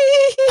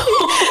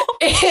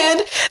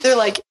 And they're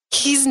like,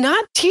 he's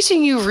not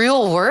teaching you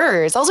real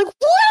words. I was like,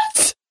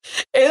 what?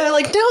 And they're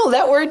like, no,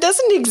 that word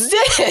doesn't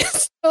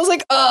exist. I was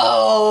like,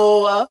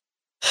 oh,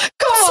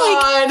 come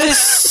on. Like the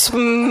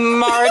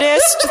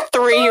smartest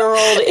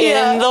 3-year-old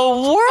in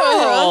the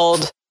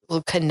world.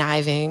 Little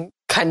conniving.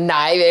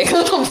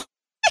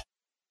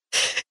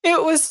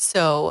 It was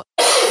so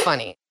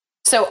funny.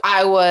 So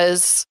I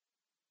was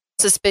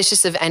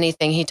suspicious of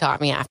anything he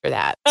taught me after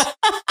that.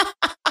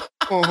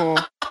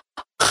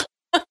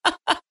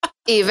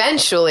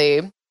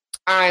 Eventually,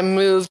 I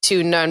moved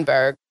to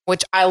Nuremberg,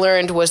 which I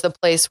learned was the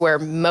place where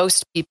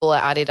most people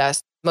at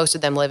Adidas, most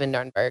of them live in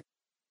Nuremberg.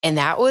 And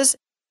that was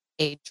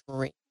a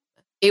dream.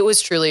 It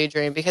was truly a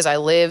dream because I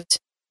lived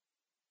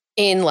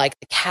in like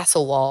the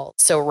castle wall.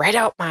 So right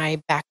out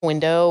my back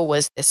window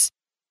was this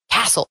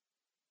castle.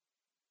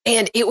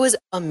 And it was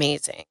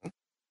amazing.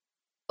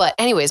 But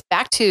anyways,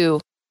 back to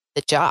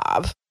the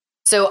job.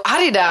 So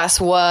Adidas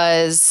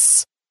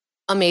was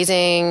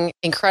amazing,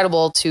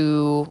 incredible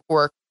to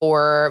work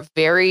for,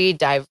 very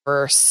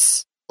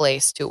diverse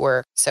place to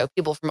work. So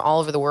people from all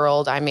over the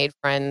world. I made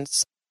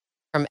friends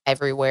from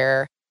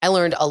everywhere. I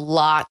learned a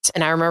lot.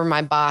 And I remember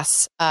my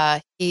boss,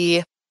 there'd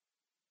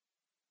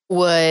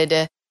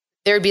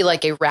be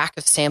like a rack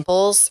of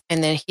samples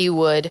and then he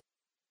would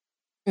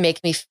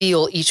make me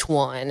feel each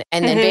one.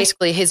 And then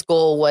basically his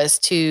goal was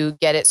to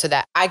get it so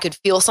that I could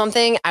feel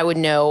something. I would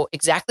know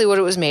exactly what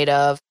it was made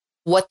of,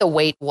 what the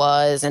weight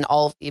was, and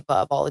all of the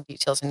above, all the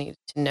details I needed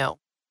to know.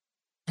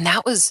 And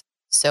that was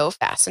so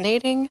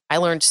fascinating. I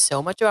learned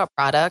so much about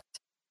product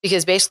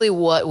because basically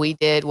what we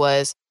did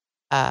was,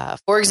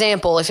 for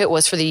example, if it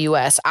was for the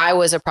US, I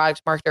was a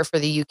product marketer for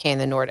the UK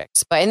and the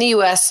Nordics. But in the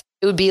US,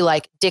 it would be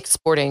like Dick's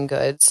Sporting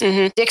Goods.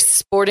 Dick's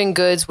Sporting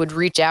Goods would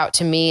reach out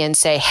to me and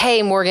say,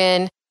 hey,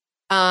 Morgan,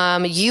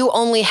 you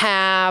only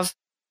have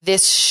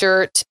this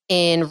shirt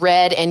in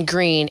red and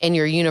green in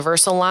your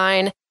Universal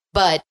line,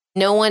 but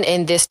no one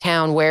in this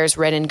town wears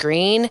red and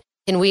green.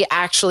 Can we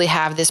actually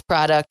have this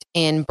product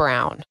in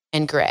brown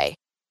and gray?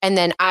 And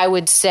then I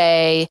would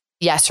say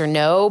yes or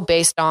no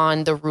based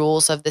on the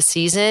rules of the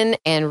season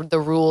and the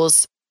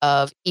rules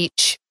of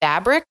each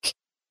fabric.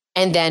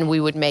 And then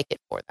we would make it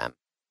for them.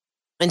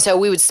 And so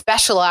we would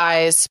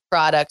specialize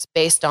products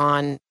based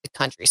on the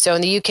country. So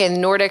in the UK and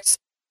the Nordics,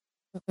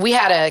 we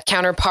had a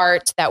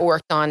counterpart that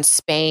worked on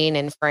Spain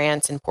and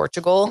France and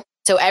Portugal.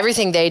 So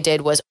everything they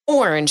did was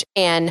orange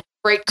and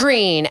bright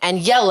green and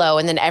yellow.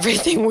 And then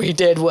everything we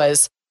did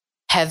was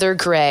heather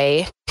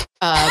gray,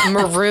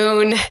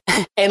 maroon,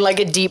 and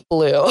like a deep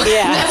blue.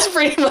 Yeah. That's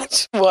pretty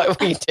much what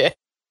we did.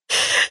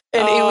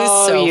 And it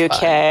was so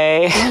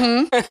UK.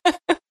 Fun.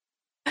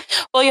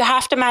 Well, you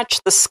have to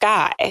match the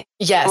sky.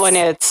 Yes. When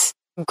it's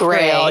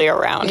gray all year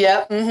round.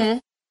 Yep.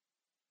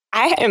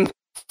 I am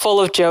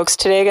full of jokes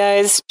today,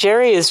 guys.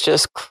 Jerry is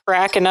just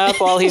cracking up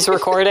while he's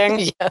recording.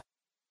 Yeah.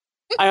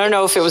 I don't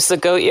know if it was the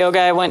goat yoga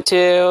I went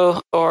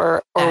to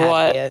or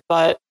what,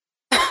 but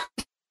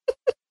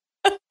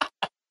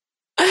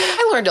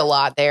I learned a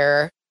lot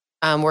there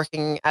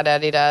working at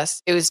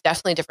Adidas. It was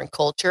definitely a different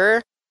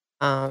culture.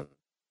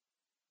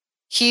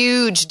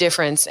 Huge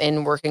difference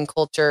in working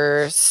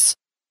cultures.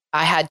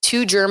 I had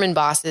 2 German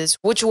bosses,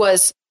 which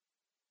was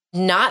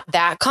not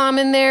that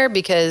common there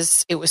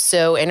because it was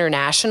so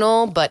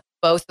international, but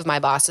both of my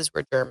bosses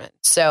were German.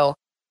 So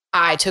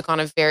I took on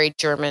a very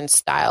German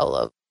style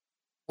of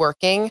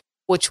working,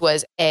 which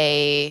was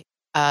a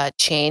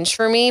change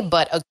for me,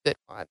 but a good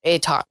one.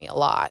 It taught me a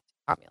lot.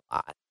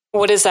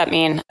 What does that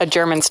mean? A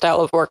German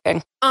style of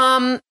working?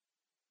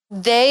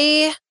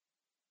 They,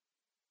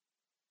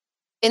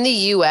 in the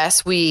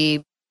US,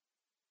 we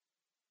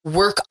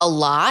work a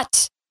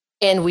lot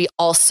and we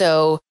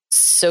also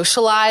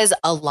socialize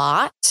a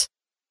lot.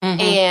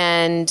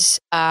 And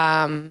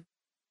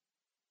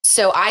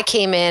so I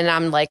came in,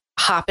 I'm like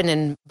hopping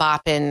and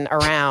bopping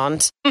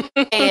around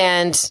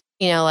and,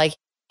 like,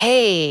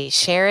 hey,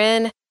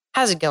 Sharon,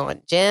 how's it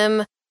going,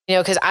 Jim?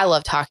 Because I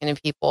love talking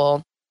to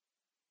people.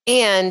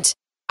 And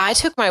I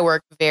took my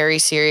work very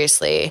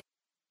seriously.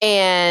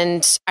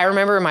 And I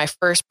remember my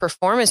first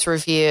performance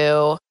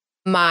review,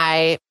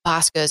 my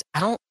boss goes, I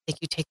don't think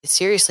you take this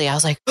seriously. I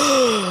was like,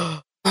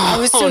 I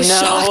was so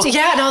shocked.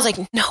 Yeah. And I was like,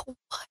 no,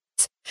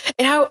 what?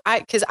 And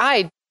because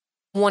I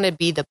want to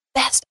be the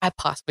best I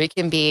possibly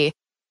can be.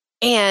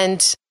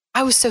 And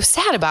I was so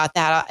sad about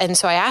that. And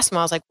so I asked him,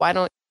 I was like, why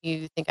don't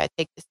you think I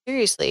take this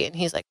seriously? And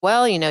he's like,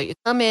 well, you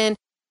come in,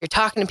 you're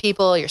talking to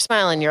people, you're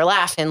smiling, you're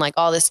laughing, like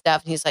all this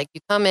stuff. And he's like,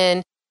 you come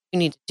in, you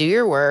need to do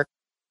your work.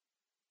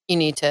 You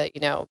need to,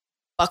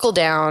 buckle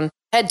down,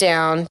 head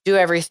down, do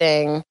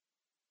everything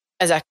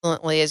as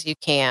excellently as you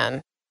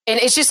can. And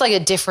it's just like a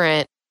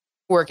different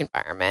work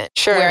environment.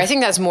 Sure. Where I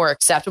think that's more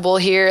acceptable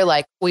here.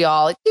 Like we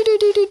all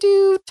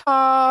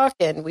talk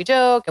and we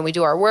joke and we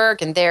do our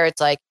work. And there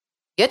it's like,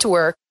 you get to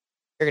work,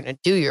 you're going to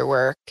do your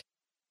work.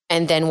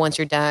 And then once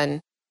you're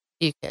done,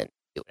 you can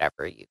do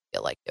whatever you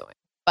feel like doing.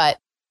 But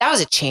that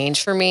was a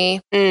change for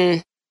me.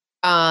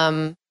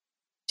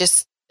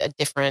 Just a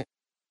different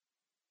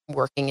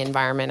working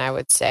environment, I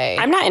would say.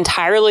 I'm not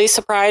entirely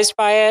surprised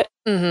by it.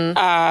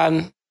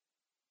 Mm-hmm.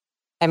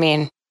 I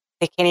mean,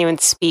 they can't even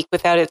speak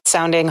without it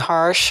sounding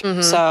harsh.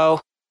 Mhm.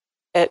 So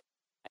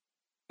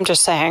I'm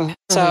just saying.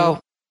 So, Mhm.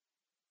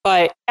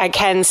 but I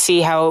can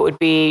see how it would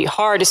be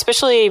hard,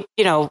 especially,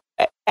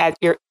 at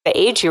the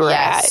age you were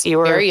at. You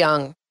were very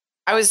young.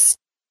 I was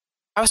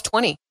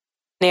 20.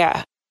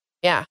 Yeah.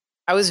 Yeah,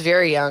 I was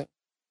very young.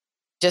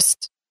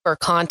 Just for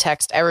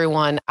context,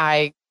 everyone,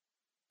 I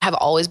have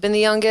always been the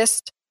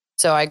youngest.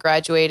 So I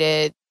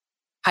graduated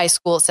high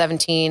school at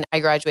 17. I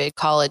graduated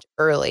college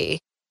early.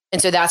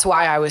 And so that's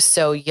why I was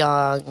so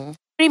young. What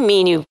do you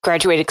mean you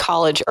graduated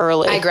college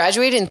early? I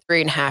graduated in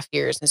 3.5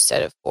 years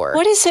instead of 4.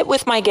 What is it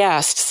with my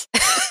guests?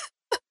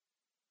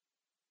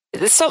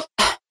 So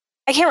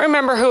I can't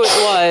remember who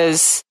it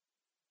was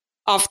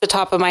off the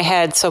top of my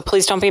head, so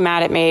please don't be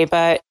mad at me,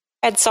 but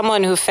I had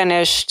someone who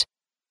finished,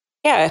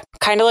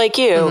 kind of like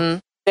you, Mhm.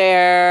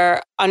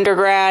 their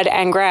undergrad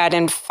and grad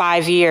in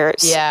 5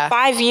 years. Yeah.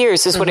 5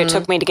 years is what it Mhm.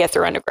 took me to get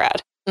through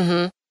undergrad.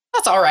 Mm-hmm.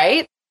 That's all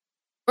right.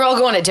 We're all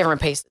going at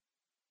different paces.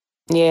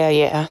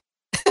 Yeah.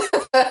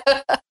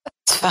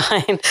 It's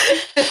fine.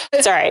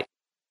 It's all right.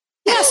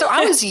 Yeah, so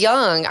I was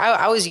young.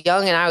 I was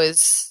young and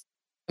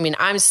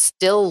I'm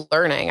still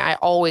learning. I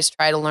always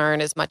try to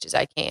learn as much as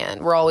I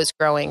can. We're always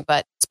growing,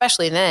 but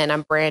especially then,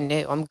 I'm brand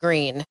new. I'm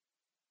green.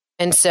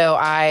 And so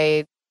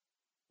I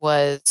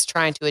was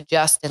trying to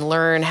adjust and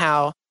learn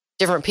how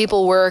different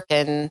people work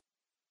and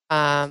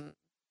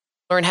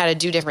learn how to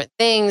do different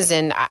things.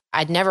 And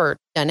I'd never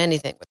done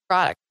anything with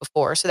product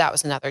before. So that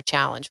was another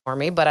challenge for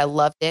me, but I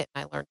loved it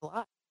and I learned a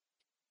lot.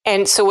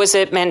 And so was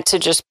it meant to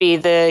just be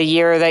the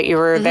year that you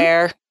were Mhm.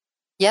 there?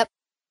 Yep.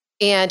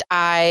 And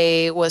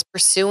I was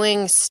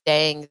pursuing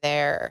staying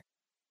there,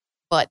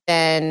 but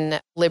then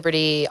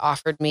Liberty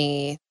offered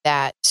me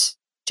that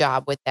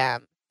job with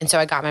them. And so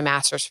I got my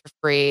master's for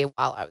free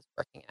while I was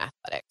working in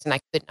athletics, and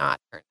I could not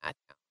turn that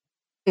down.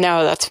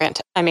 No, that's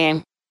fantastic. I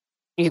mean,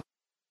 you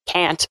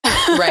can't.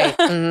 Right.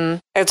 Mm-hmm.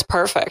 It's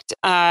perfect.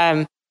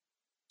 Are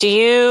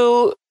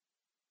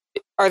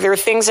there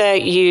things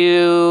that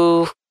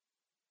you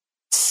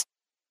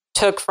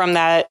took from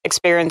that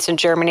experience in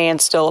Germany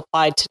and still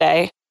applied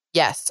today?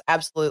 Yes,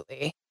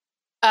 absolutely.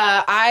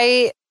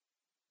 When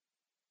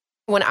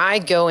I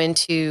go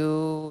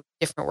into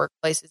different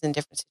workplaces and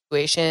different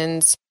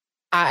situations,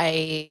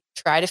 I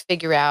try to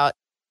figure out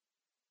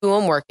who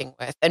I'm working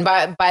with. And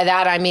by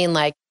that, I mean,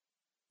 like,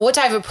 what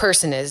type of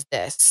person is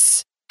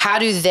this? How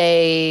do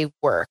they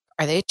work?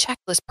 Are they a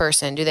checklist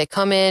person? Do they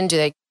come in? Do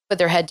they put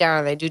their head down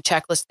and they do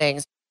checklist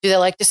things? Do they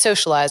like to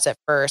socialize at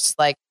first?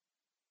 Like,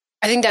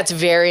 I think that's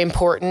very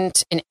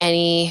important in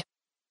any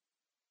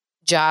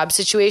job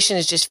situation,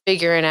 is just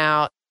figuring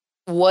out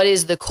what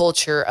is the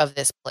culture of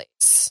this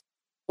place.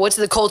 What's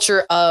the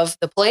culture of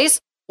the place?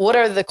 What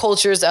are the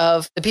cultures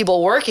of the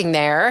people working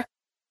there?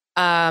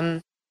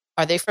 Are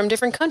they from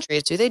different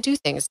countries? Do they do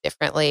things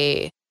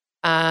differently?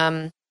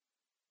 How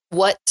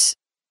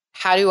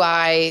do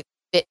I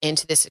fit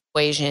into this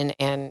equation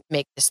and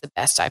make this the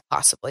best I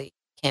possibly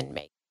can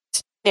make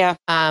it? Yeah.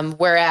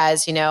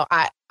 Whereas,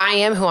 I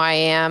am who I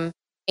am,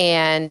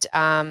 and,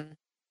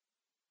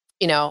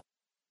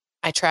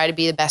 I try to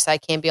be the best I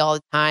can be all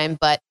the time,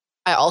 but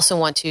I also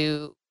want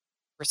to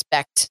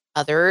respect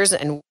others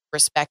and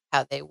respect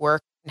how they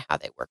work and how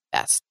they work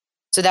best.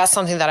 So that's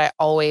something that I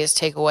always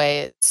take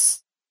away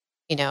is,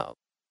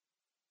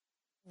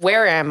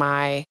 where am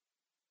I?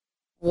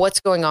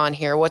 What's going on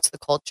here? What's the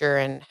culture,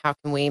 and how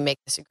can we make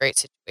this a great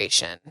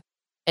situation?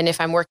 And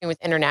if I'm working with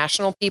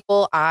international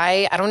people,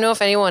 I don't know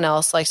if anyone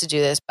else likes to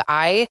do this, but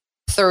I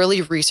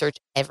thoroughly research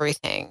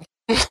everything.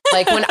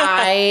 Like when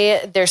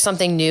there's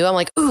something new, I'm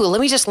like, ooh, let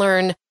me just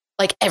learn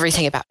like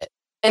everything about it.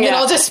 And then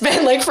I'll just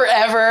spend like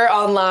forever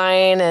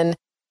online. And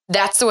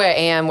that's the way I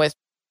am with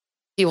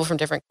people from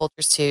different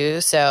cultures too.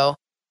 So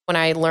when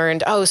I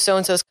learned,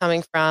 so-and-so's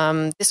coming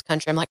from this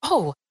country, I'm like,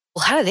 oh,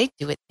 well, how do they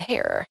do it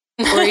there?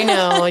 Or,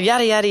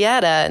 yada, yada,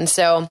 yada. And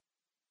so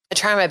I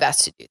try my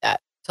best to do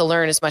that, to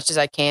learn as much as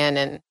I can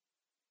and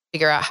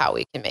figure out how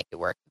we can make it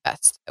work the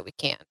best that we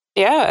can.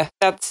 Yeah,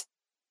 that's,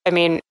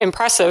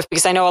 impressive,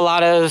 because I know a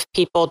lot of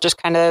people just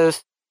kind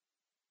of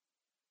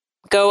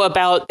go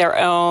about their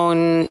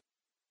own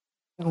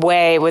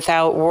way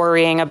without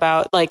worrying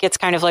about, like, it's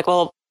kind of like,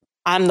 well,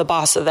 I'm the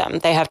boss of them.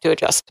 They have to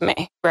adjust to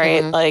me,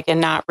 right? Mm-hmm. Like, and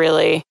not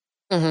really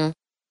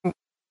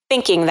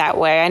thinking that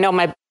way. I know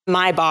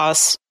my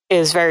boss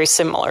is very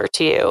similar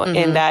to you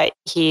in that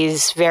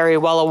he's very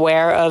well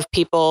aware of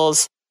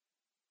people's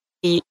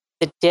the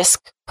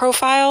disc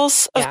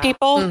profiles of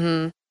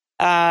people,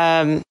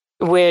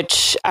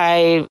 which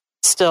I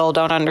still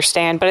don't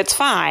understand, but it's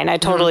fine.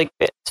 It's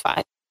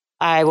fine.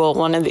 I will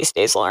one of these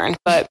days learn,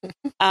 but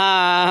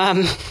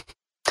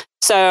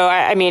so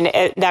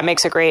that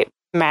makes a great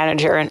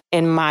manager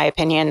in my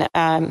opinion.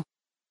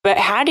 But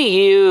how do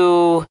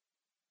you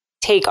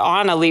take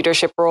on a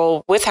leadership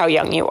role with how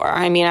young you are?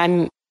 I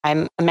mean,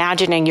 I'm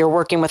imagining you're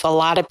working with a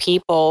lot of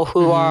people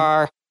who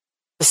are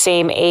the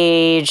same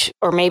age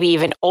or maybe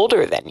even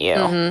older than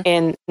you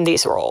in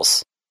these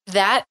roles.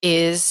 that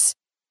is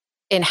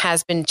and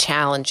has been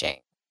challenging,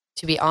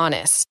 to be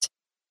honest,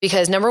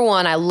 because number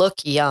one, I look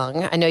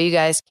young. I know you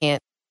guys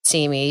can't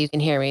see me, you can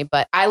hear me,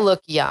 but I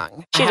look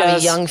young. I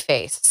have a young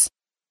face.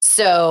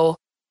 So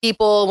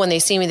people, when they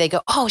see me, they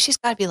go, oh, she's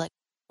got to be like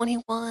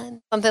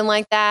 21, something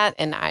like that.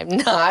 And I'm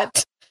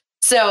not.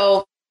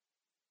 So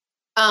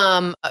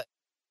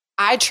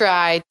I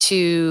try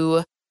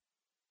to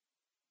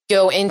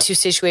go into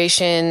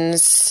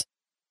situations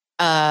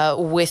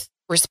with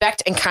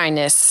respect and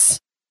kindness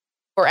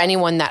for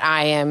anyone that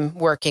I am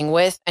working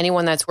with,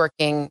 anyone that's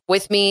working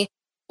with me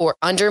or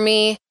under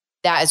me.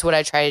 That is what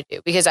I try to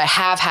do, because I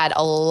have had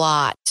a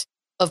lot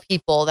of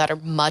people that are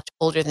much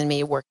older than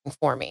me working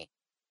for me.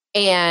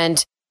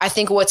 And I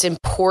think what's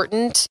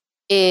important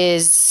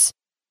is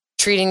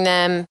treating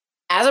them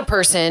as a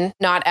person,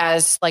 not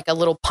as like a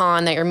little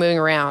pawn that you're moving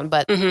around,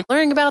 but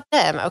learning about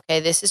them. Okay,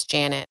 this is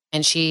Janet,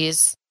 and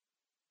she's,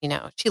 you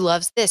know, she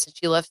loves this and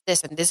she loves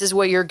this, and this is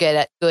what you're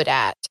good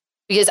at.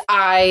 Because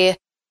I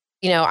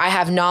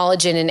have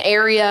knowledge in an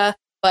area,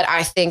 but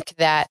I think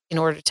that in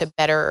order to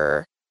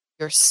better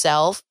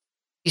yourself,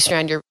 you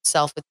surround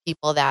yourself with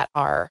people that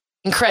are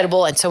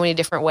incredible in so many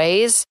different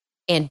ways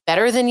and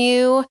better than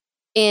you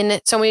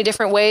in so many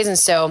different ways. And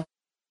so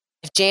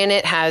if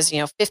Janet has,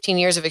 15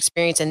 years of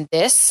experience in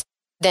this,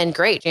 then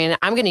great, Janet,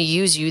 I'm going to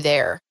use you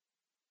there.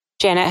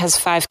 Janet has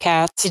 5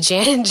 cats.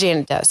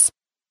 Janet does.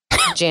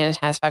 Janet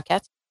has 5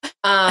 cats.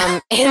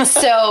 And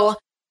so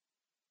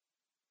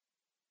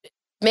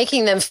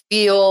making them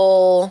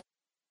feel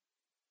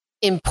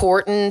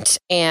important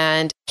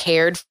and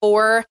cared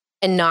for,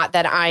 and not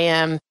that I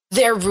am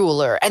their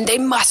ruler and they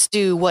must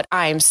do what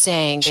I'm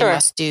saying they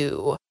must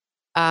do.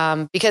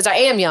 Because I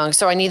am young,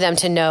 so I need them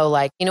to know,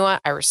 like, you know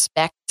what? I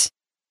respect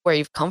where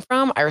you've come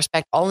from. I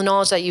respect all the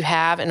knowledge that you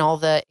have and all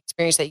the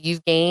experience that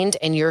you've gained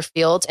in your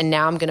fields. And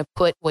now I'm going to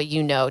put what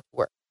you know to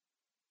work.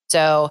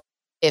 So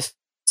if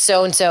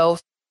so-and-so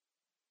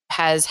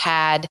has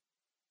had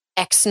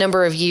X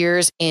number of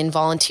years in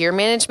volunteer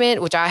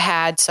management, which I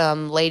had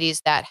some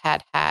ladies that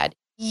had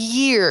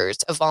years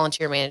of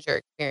volunteer manager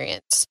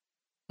experience,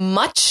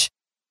 much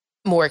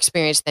more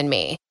experience than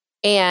me.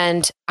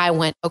 And I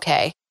went,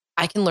 okay,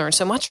 I can learn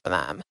so much from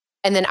them.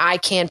 And then I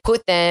can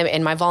put them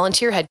in my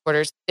volunteer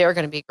headquarters. They're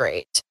going to be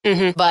great.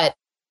 But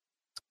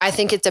I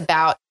think it's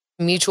about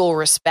mutual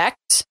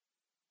respect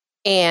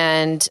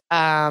and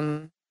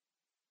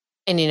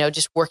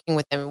just working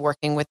with them,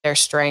 working with their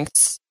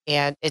strengths.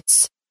 And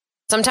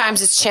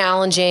sometimes it's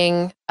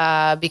challenging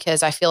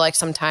because I feel like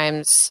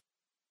sometimes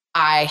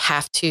I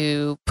have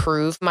to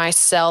prove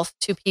myself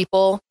to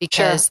people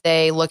because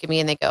they look at me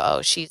and they go,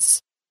 oh, she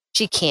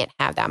can't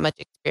have that much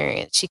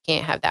experience. She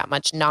can't have that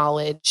much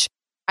knowledge.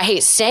 I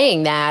hate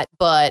saying that,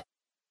 but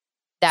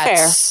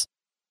that's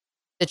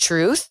the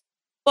truth.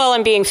 Well,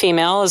 and being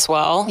female as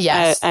well,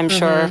 yes, I'm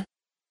sure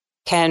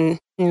can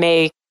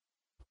make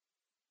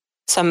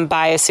some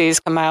biases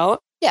come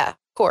out. Yeah,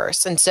 of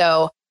course. And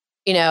so,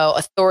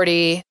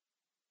 authority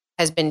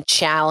has been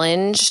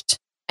challenged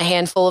a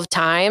handful of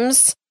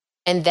times,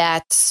 and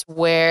that's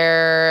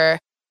where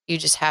you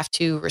just have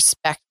to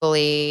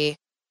respectfully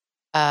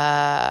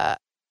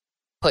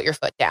put your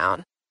foot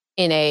down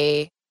in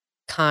a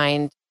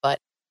kind but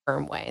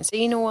firm way and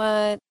say, you know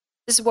what,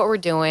 this is what we're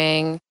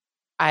doing.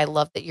 I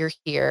love that you're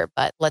here,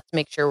 but let's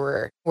make sure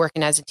we're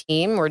working as a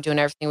team. We're doing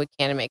everything we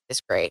can to make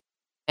this great.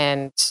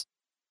 And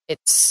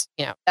it's,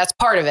 that's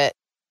part of it.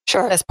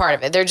 Sure. That's part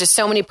of it. There are just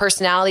so many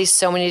personalities,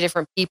 so many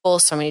different people,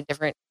 so many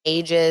different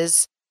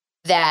ages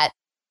that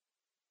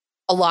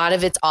a lot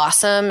of it's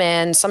awesome.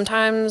 And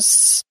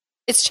sometimes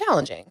it's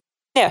challenging.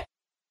 Yeah.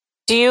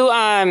 Do you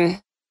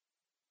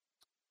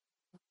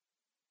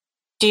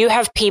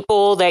have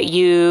people that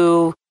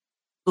you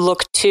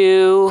look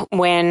to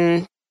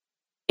when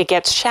it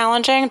gets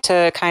challenging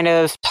to kind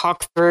of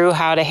talk through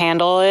how to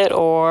handle it,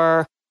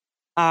 or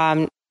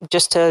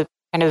just to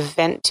kind of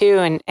vent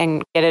to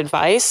and get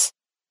advice?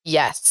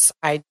 Yes,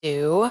 I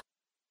do.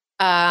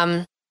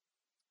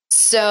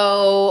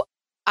 So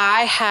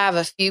I have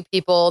a few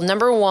people.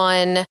 Number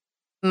one,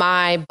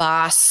 my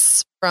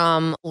boss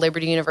from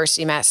Liberty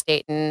University, Matt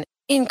Staten,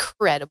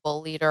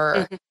 incredible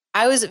leader.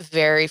 I was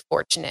very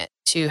fortunate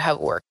to have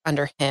worked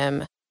under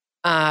him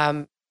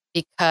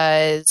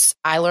because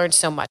I learned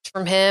so much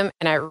from him,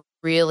 and I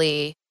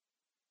really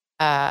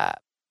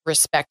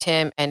respect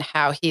him and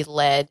how he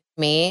led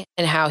me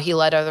and how he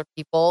led other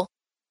people.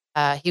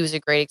 He was a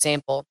great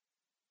example.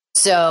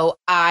 So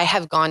I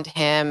have gone to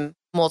him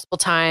multiple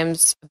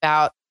times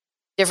about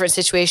different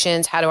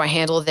situations. How do I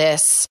handle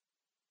this?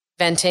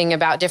 Venting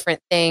about different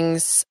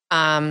things.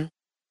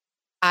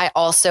 I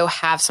also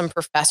have some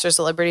professors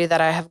at Liberty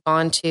that I have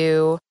gone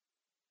to,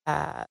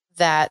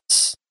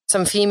 that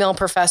some female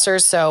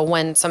professors. So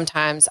when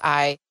sometimes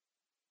I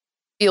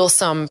feel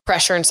some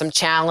pressure and some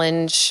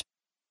challenge,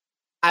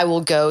 I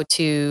will go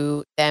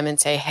to them and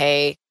say,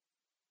 hey,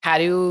 how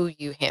do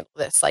you handle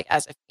this? Like,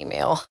 as a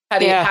female, how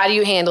do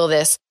you handle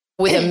this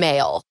with a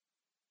male?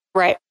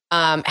 Right.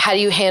 How do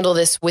you handle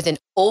this with an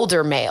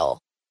older male?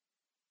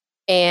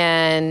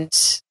 And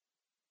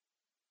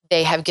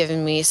they have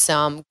given me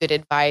some good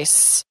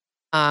advice.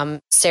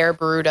 Sarah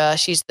Baruta,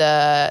 she's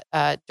the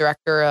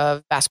director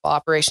of basketball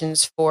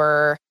operations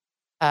for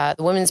the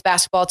women's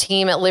basketball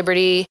team at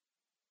Liberty.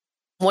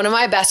 One of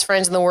my best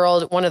friends in the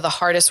world, one of the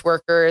hardest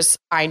workers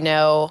I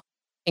know,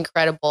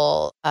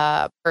 incredible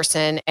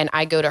person. And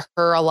I go to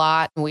her a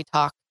lot and we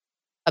talk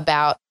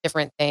about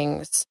different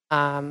things,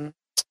 her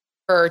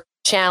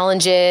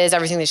challenges,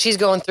 everything that she's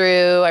going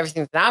through,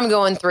 everything that I'm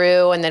going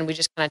through. And then we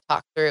just kind of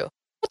talk through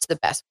what's the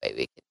best way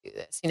we can do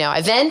this.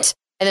 I vent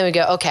and then we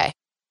go, okay,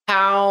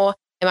 how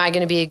am I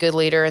going to be a good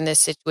leader in this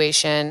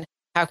situation?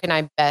 How can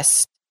I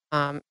best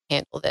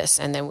handle this?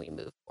 And then we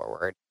move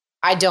forward.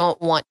 I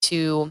don't want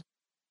to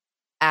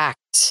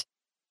act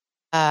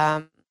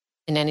in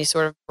any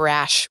sort of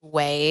brash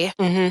way.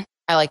 Mm-hmm.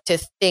 I like to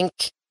think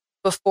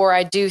before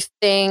I do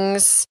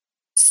things.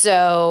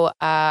 So,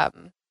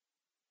 and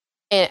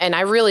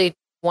I really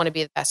want to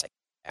be the best I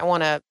can. I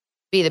want to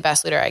be the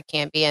best leader I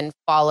can be and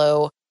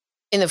follow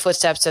in the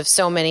footsteps of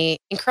so many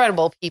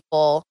incredible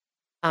people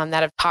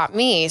that have taught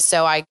me.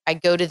 So I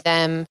go to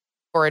them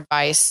for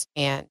advice,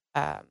 and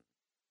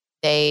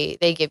they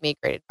give me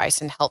great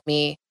advice and help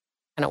me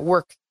kind of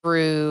work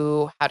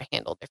through how to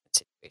handle different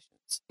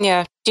situations.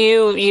 Yeah. Do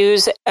you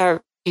use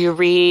or do you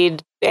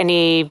read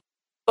any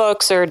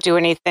books or do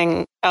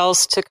anything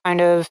else to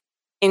kind of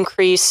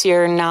increase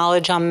your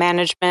knowledge on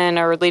management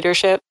or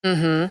leadership?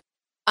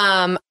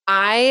 Mm-hmm.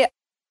 I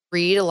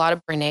read a lot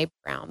of Brené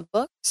Brown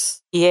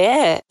books.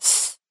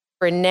 Yes.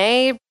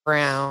 Brené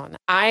Brown.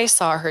 I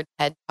saw her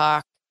TED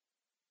Talk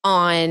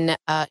on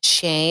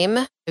shame.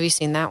 Have you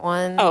seen that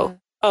one?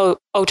 Oh,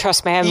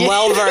 trust me, I'm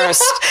well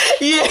versed.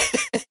 Yeah.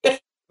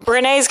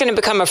 Brené is going to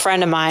become a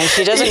friend of mine.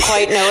 She doesn't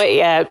quite know it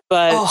yet,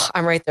 but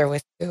I'm right there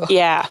with you.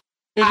 Yeah.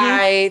 Mm-hmm.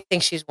 I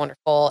think she's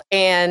wonderful.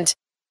 And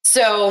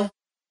so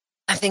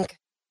I think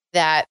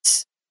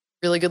that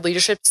really good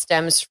leadership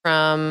stems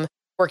from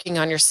working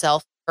on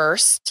yourself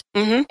first,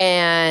 mm-hmm.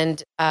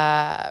 and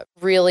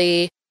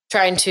really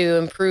trying to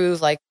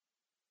improve like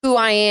who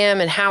I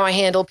am and how I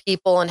handle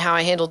people and how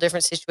I handle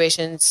different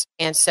situations.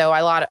 And so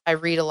I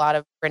read a lot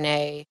of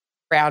Brené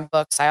Brown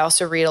books. I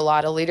also read a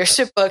lot of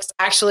leadership books.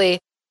 Actually,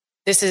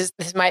 this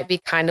might be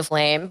kind of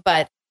lame,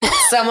 but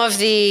some of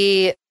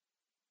the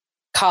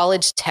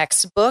college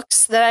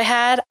textbooks that I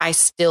had, I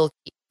still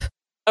keep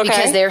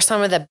because they're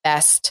some of the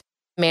best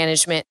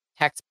management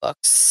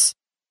textbooks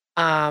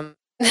that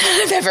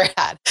I've ever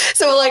had.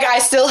 So like I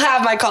still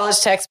have my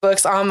college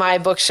textbooks on my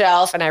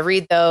bookshelf and I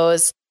read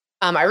those.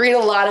 I read a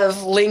lot of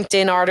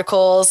LinkedIn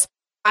articles.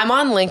 I'm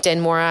on LinkedIn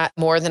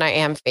more than I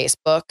am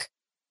Facebook.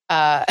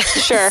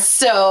 Sure.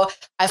 So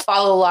I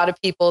follow a lot of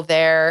people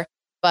there,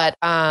 but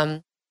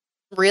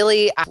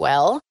really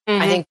well,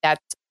 mm-hmm. I think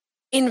that's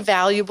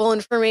invaluable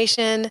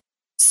information.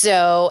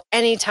 So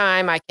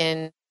anytime I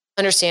can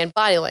understand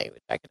body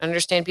language, I can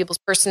understand people's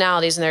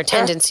personalities and their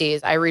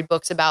tendencies. I read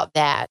books about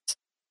that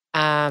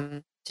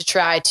to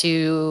try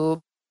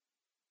to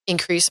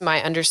increase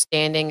my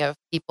understanding of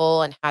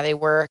people and how they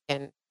work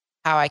and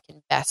how I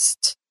can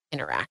best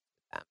interact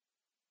with them.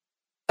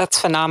 That's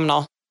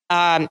phenomenal.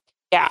 I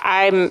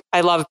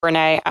love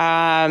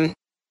Brené.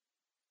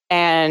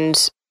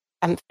 And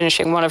I'm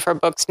finishing one of her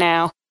books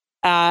now.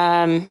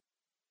 But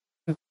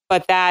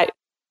that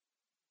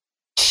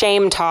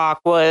shame talk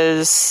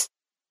was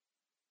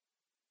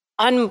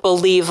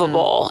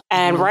unbelievable. Mm-hmm.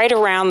 And right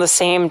around the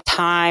same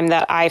time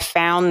that I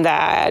found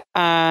that,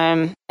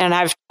 and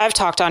I've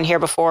talked on here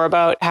before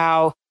about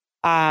how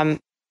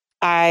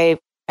I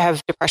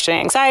have depression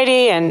and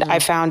anxiety, and mm-hmm. I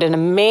found an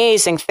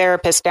amazing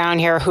therapist down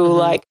here who mm-hmm.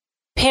 like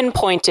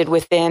pinpointed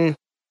within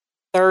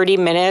 30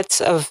 minutes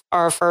of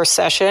our first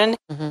session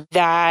mm-hmm.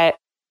 that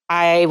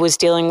I was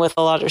dealing with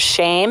a lot of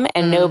shame,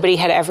 and mm-hmm. nobody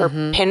had ever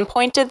mm-hmm.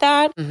 pinpointed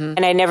that. Mm-hmm.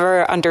 And I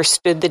never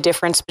understood the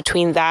difference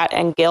between that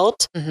and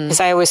guilt, because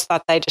mm-hmm. I always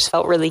thought that I just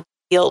felt really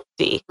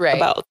guilty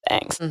about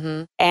things.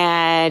 Mm-hmm.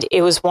 And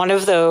it was one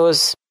of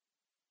those,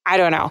 I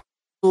don't know,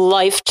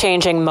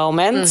 life-changing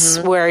moments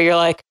mm-hmm. where you're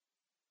like,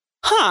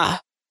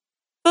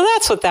 so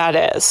that's what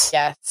that is.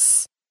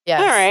 Yes. All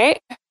right.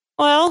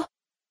 Well,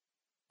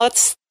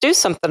 let's do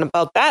something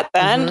about that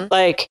then.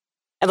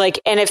 Mm-hmm.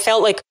 And it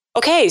felt like,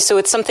 okay, so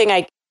it's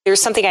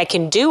there's something I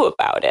can do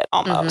about it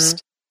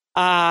almost.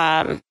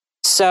 Mm-hmm.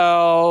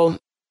 So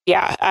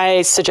yeah,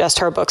 I suggest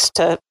her books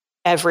to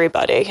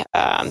everybody.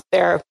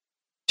 They're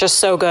just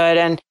so good.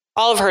 And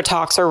all of her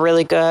talks are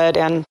really good.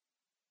 And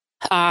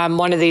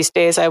one of these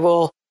days I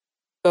will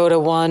go to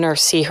one or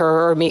see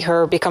her or meet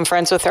her, become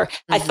friends with her.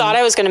 Mm-hmm. I thought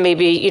I was going to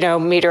maybe,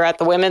 meet her at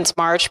the Women's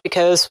March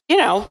because,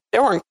 there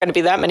weren't going to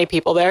be that many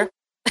people there.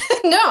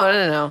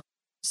 No.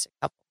 Just a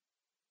couple.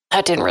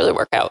 That didn't really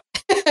work out.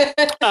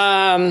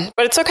 But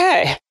it's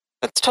okay.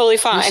 That's totally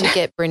fine. You should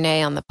get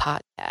Brené on the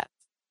podcast.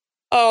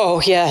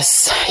 Oh,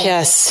 yes.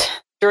 Yes.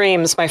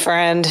 Dreams, my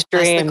friend.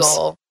 Dreams. That's the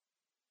goal.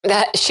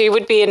 That she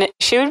would be an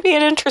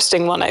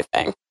interesting one, I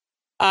think.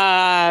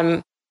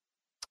 I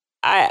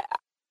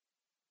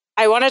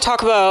want to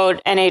talk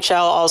about NHL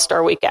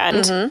All-Star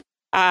Weekend.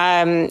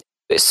 Mm-hmm.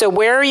 So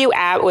where are you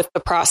at with the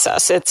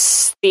process?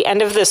 It's the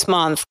end of this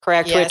month,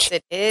 correct? Yes, Which,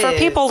 it is. for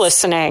people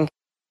listening,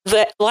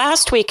 the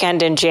last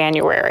weekend in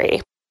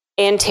January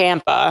in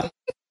Tampa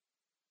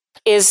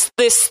is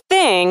this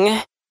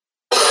thing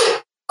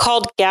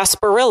called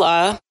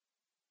Gasparilla,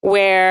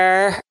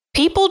 where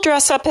people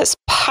dress up as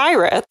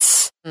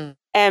pirates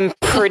and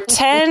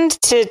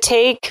pretend to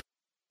take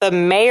the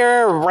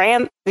mayor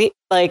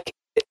like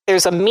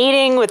there's a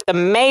meeting with the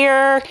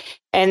mayor,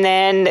 and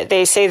then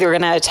they say they're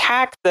going to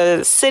attack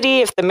the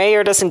city if the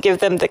mayor doesn't give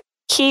them the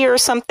key or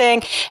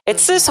something.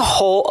 It's this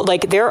whole,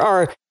 like, there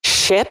are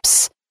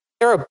ships,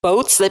 there are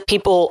boats that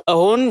people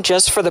own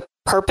just for the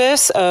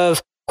purpose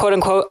of, quote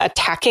unquote,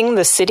 attacking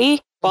the city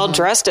while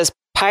dressed as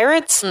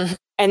pirates.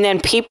 And then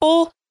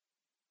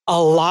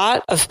a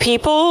lot of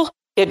people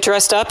get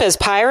dressed up as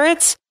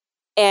pirates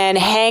and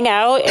hang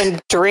out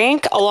and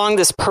drink along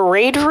this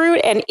parade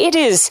route. And it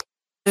is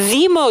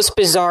the most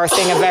bizarre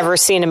thing I've ever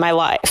seen in my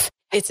life.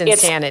 It's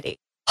insanity.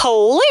 It's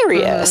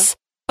hilarious,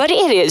 but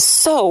it is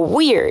so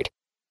weird.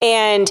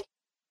 And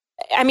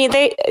I mean,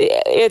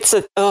 it's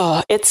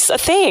a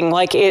thing.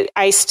 Like,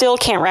 I still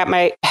can't wrap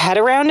my head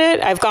around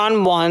it. I've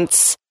gone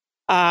once.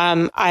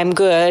 I'm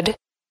good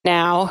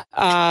now.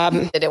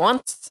 Did it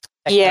once?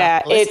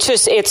 Yeah,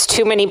 it's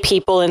too many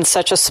people in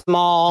such a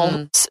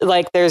small,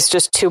 like, there's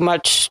just too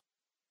much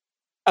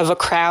of a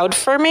crowd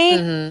for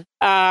me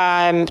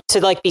to,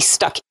 like, be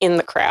stuck in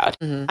the crowd.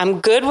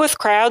 I'm good with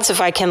crowds if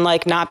I can,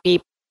 like, not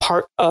be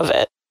part of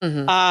it.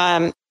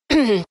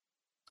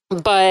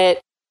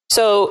 But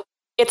so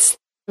it's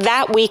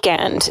that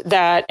weekend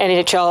that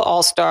NHL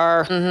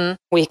All-Star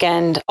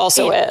weekend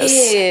also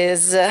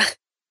is.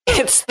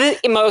 It's the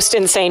most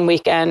insane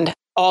weekend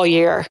all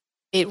year.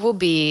 It will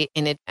be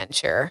an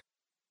adventure.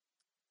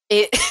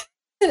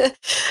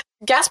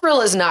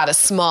 Gasparilla is not a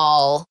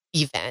small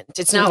event.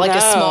 It's not like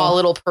a small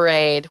little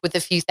parade with a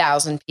few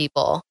thousand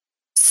people.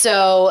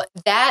 So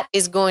that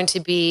is going to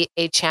be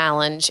a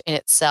challenge in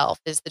itself,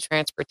 is the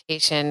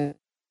transportation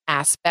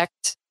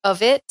aspect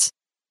of it,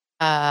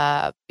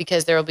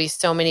 because there will be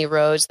so many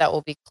roads that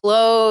will be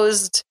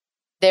closed.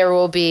 There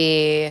will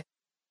be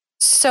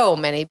so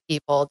many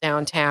people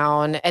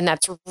downtown, and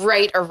that's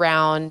right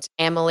around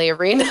Amalie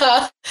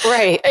Arena.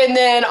 Right. And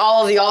then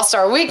all of the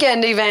All-Star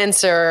Weekend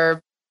events are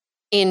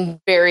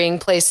in varying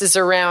places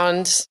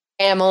around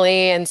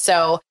Amalie. And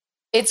so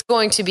it's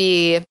going to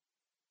be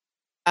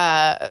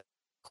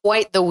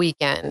quite the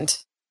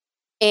weekend.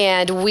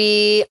 And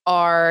we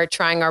are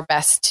trying our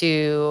best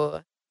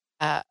to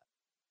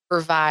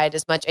provide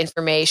as much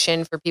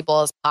information for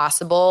people as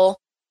possible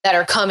that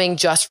are coming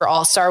just for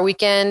All-Star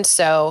Weekend.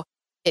 So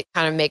it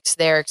kind of makes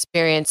their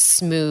experience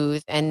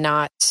smooth and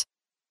not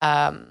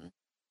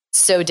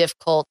so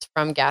difficult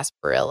from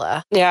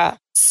Gasparilla. Yeah.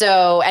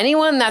 So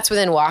anyone that's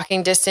within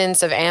walking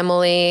distance of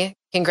Amalie,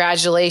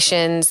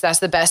 congratulations. That's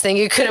the best thing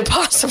you could have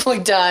possibly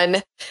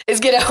done, is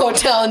get a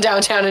hotel in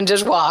downtown and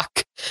just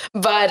walk.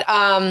 But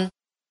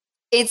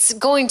it's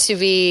going to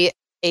be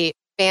a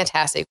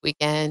fantastic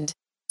weekend.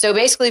 So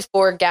basically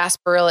for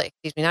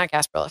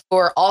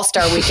for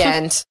All-Star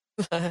Weekend,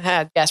 I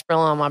had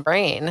Gasparilla on my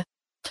brain.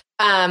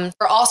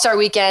 For All-Star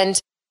Weekend,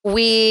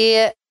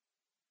 we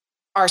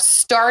are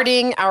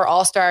starting our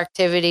All-Star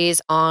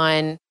activities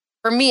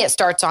for me, it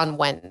starts on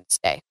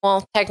Wednesday.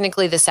 Well,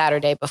 technically the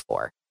Saturday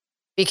before,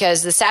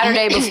 because the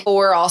Saturday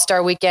before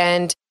All-Star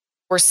Weekend,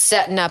 we're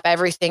setting up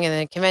everything in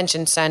the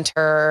convention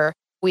center.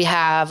 We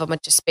have a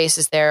bunch of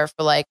spaces there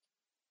for, like,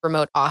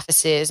 remote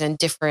offices and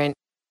different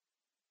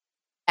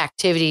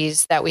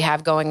activities that we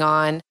have going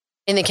on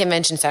in the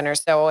convention center.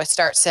 So I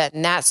start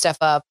setting that stuff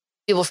up.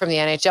 People from the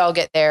NHL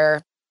get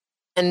there.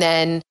 And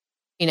then,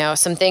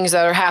 some things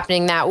that are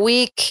happening that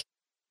week.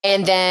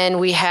 And then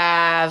we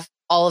have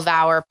all of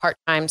our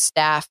part-time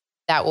staff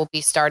that will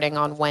be starting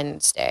on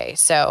Wednesday.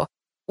 So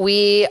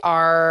we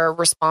are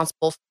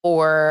responsible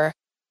for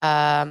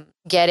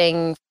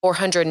getting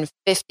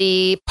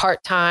 450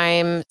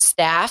 part-time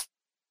staff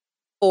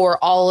for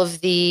all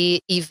of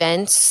the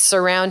events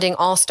surrounding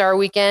All-Star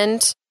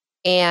Weekend.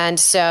 And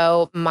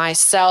so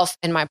myself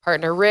and my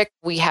partner, Rick,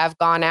 we have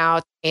gone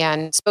out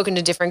and spoken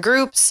to different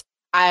groups.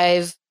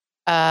 I've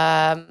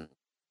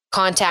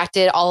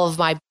contacted all of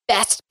my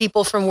best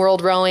people from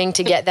World Rowing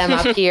to get them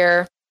up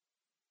here.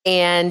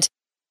 And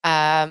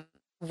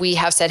we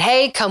have said,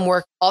 hey, come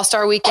work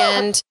All-Star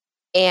Weekend.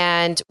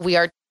 And we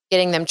are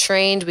getting them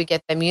trained. We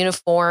get them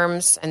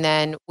uniforms, and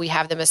then we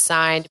have them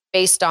assigned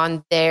based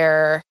on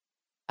their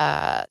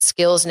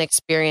skills and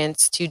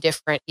experience to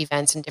different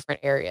events in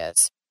different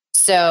areas.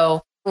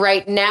 So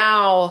right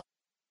now,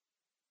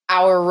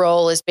 our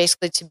role is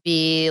basically to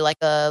be like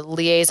a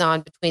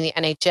liaison between the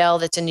NHL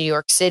that's in New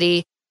York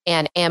City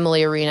and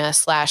Amalie Arena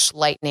 /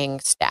 Lightning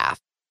staff.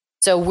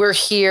 So we're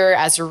here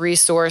as a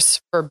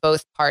resource for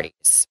both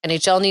parties.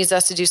 NHL needs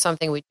us to do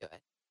something, we do it.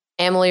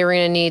 Amalie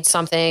Arena needs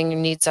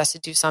us to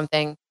do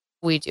something,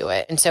 we do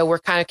it. And so we're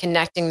kind of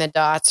connecting the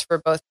dots for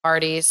both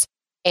parties.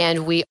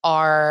 And we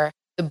are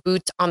the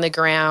boots on the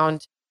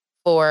ground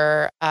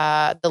for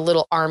the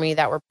little army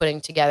that we're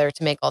putting together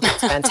to make all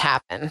these events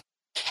happen.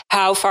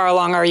 How far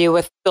along are you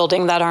with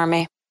building that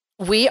army?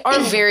 We are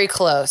very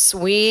close.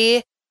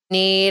 We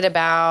need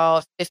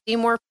about 50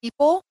 more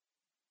people.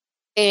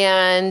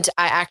 And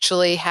I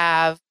actually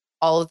have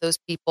all of those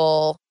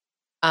people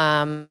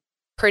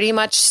pretty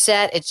much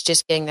set. It's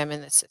just getting them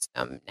in the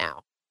system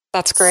now.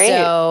 That's great.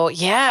 So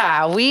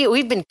yeah,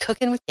 we've been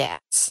cooking with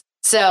gas.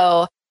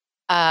 So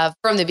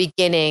from the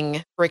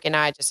beginning, Rick and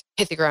I just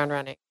hit the ground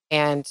running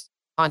and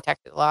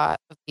contacted a lot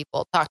of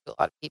people, talked to a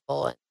lot of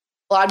people, and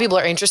a lot of people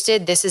are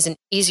interested. This is an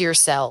easier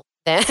sell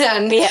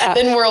than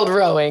World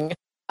Rowing,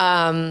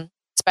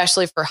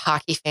 especially for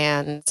hockey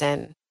fans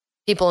and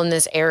people in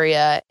this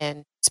area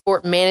and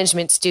sport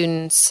management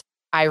students.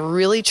 I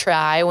really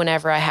try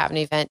whenever I have an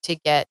event to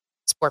get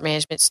sport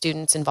management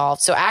students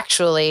involved. So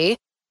actually,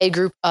 a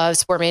group of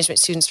sport management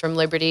students from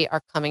Liberty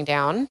are coming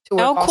down to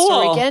work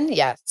All-Star Weekend.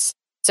 Yes.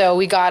 So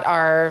we got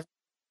our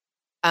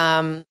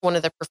one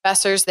of the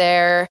professors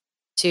there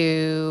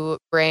to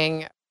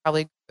bring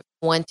probably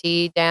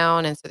 20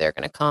 down. And so they're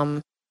going to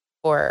come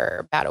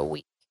for about a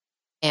week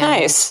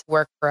and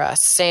work for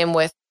us. Same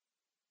with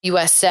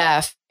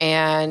USF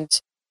and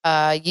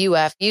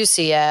UF,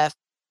 UCF,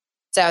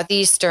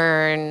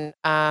 Southeastern,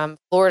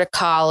 Florida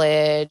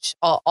College,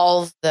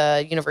 all of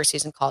the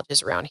universities and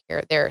colleges around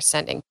here, they're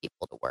sending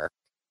people to work.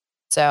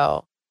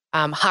 So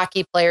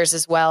hockey players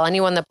as well.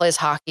 Anyone that plays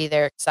hockey,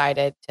 they're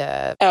excited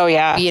to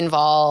be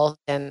involved.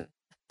 And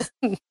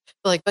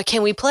like, but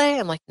can we play?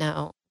 I'm like,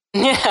 no,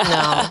 you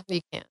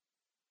can't.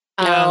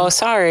 No,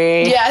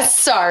 sorry. Yes,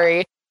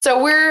 sorry.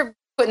 So we're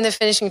putting the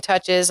finishing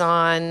touches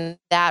on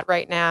that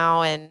right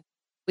now. And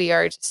we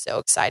are just so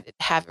excited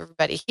to have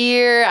everybody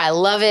here. I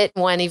love it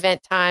when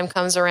event time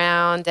comes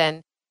around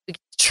and we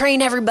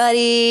train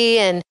everybody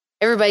and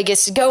everybody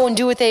gets to go and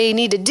do what they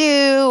need to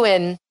do.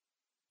 And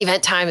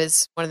event time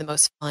is one of the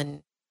most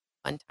fun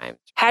times.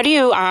 How do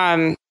you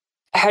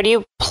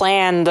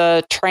plan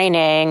the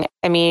training?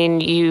 I mean,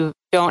 you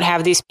don't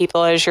have these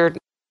people as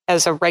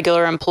a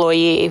regular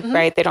employee, mm-hmm.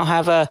 right? They don't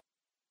have a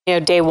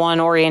day one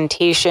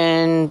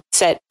orientation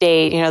set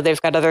date.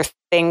 They've got other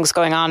things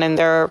going on in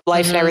their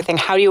life mm-hmm. and everything.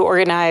 How do you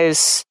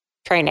organize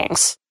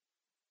trainings?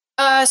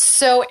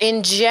 So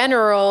in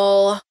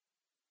general,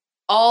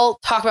 I'll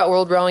talk about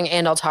World Rowing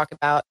and I'll talk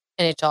about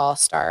NHL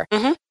All-Star.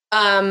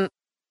 Mm-hmm.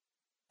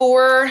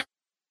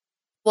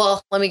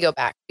 Let me go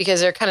back because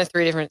there are kind of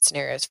three different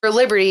scenarios. For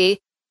Liberty,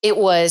 it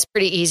was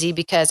pretty easy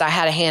because I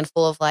had a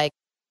handful of like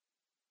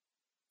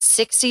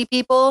 60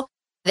 people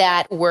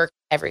that worked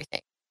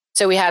everything.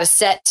 So we had a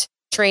set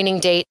training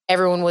date.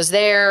 Everyone was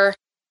there.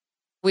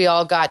 We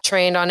all got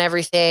trained on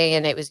everything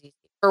and it was easy.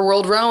 For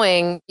World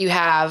Rowing, you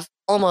have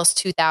almost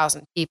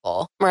 2,000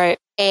 people. Right.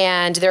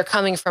 And they're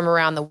coming from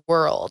around the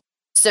world.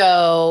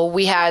 So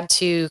we had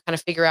to kind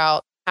of figure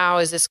out how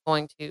is this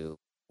going to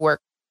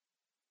work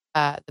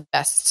the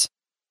best.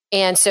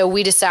 And so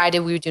we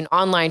decided we would do an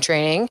online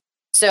training.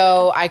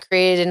 So I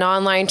created an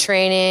online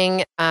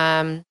training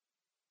and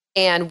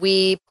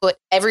we put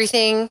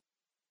everything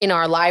in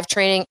our live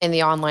training and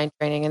the online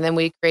training. And then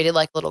we created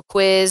like a little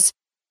quiz.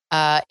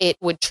 It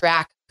would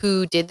track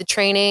who did the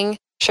training.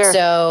 Sure.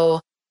 So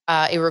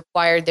it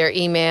required their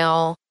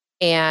email.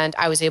 And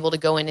I was able to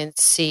go in and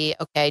see,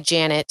 okay,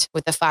 Janet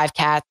with the 5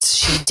 cats,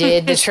 she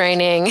did the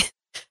training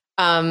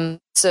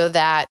so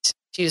that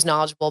she was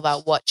knowledgeable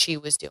about what she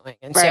was doing.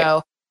 And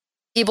so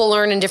people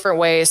learn in different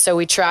ways. So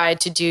we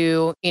tried to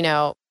do,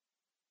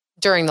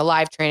 during the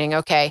live training,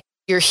 okay,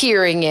 you're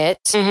hearing it.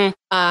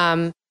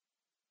 Mm-hmm.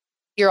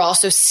 You're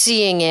also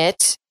seeing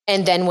it.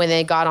 And then when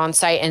they got on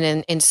site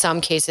and in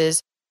some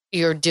cases,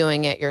 you're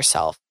doing it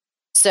yourself.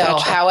 So,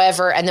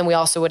 however, and then we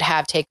also would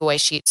have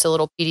takeaway sheets, so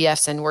little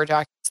PDFs and Word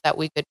documents that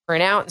we could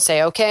print out and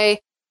say, okay,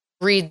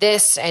 read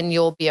this and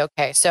you'll be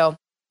okay. So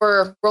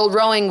for World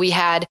Rowing, we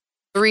had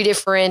 3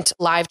 different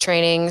live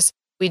trainings.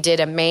 We did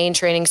a main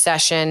training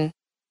session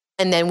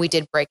and then we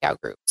did breakout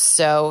groups.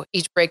 So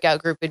each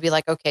breakout group would be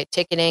like, okay,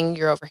 ticketing,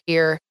 you're over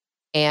here.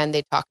 And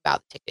they talk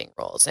about the ticketing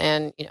roles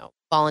and,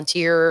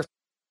 volunteer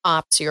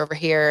ops, you're over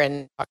here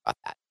and talk about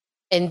that.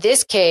 In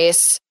this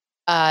case,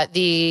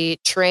 the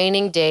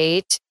training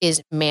date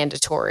is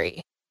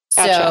mandatory.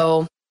 Gotcha.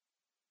 So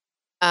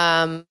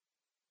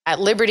at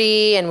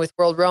Liberty and with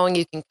World Rowing,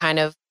 you can kind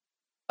of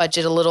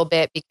budget a little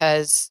bit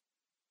because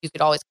you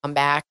could always come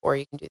back or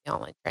you can do the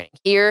online training.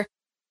 Here,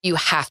 you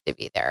have to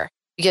be there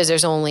because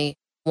there's only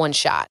one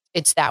shot.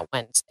 It's that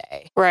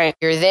Wednesday. Right.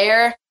 You're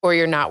there or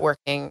you're not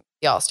working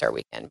the All-Star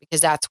Weekend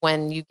because that's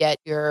when you get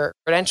your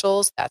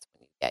credentials. That's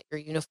when you get your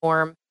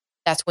uniform.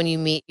 That's when you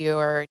meet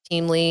your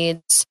team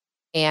leads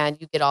and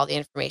you get all the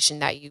information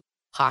that you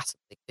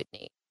possibly could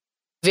need.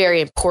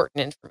 Very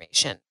important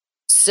information.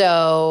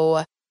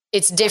 So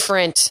it's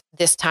different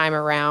this time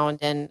around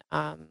and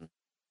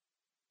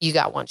you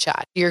got one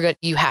shot. You're good.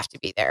 You have to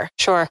be there.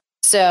 Sure.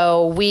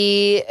 So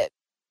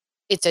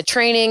it's a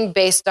training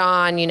based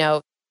on,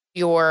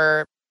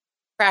 your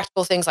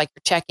practical things like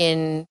your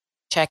check-in,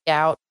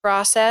 check-out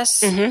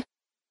process, mm-hmm.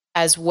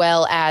 as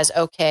well as,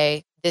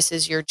 okay, this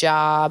is your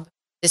job.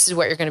 This is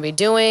what you're going to be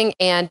doing.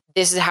 And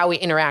this is how we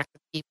interact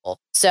with people.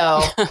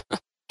 So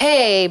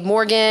hey,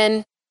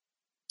 Morgan,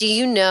 do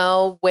you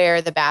know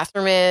where the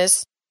bathroom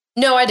is?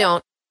 No, I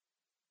don't.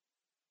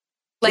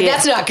 Like,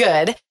 that's not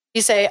good.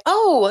 You say,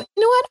 oh,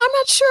 you know what? I'm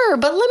not sure,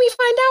 but let me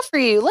find out for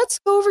you. Let's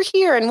go over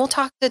here and we'll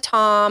talk to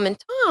Tom. And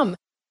Tom,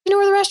 you know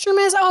where the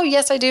restroom is? Oh,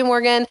 yes, I do,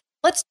 Morgan.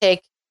 Let's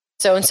take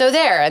so-and-so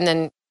there and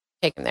then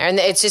take them there. And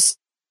it's just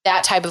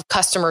that type of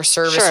customer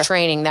service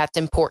training that's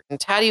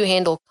important. How do you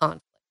handle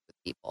conflict with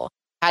people?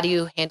 How do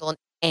you handle an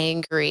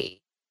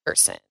angry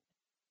person?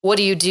 What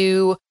do you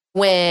do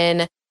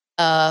when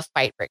a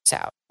fight breaks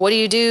out? What do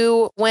you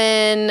do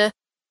when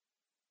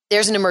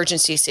there's an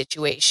emergency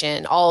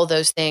situation? All of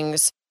those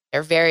things,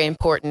 they're very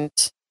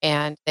important,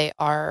 and they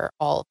are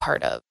all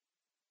part of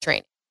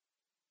training.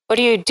 What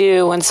do you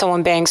do when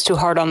someone bangs too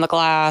hard on the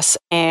glass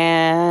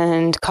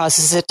and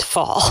causes it to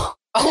fall?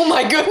 Oh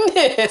my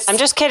goodness. I'm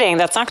just kidding.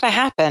 That's not going to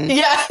happen.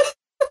 Yeah.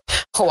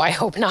 Oh, I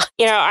hope not.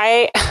 You know,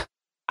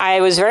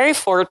 I was very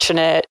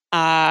fortunate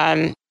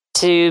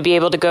to be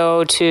able to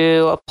go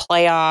to a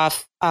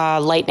playoff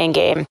Lightning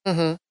game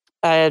 2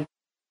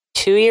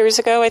 years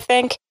ago, I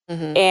think.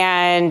 Mm-hmm.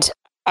 And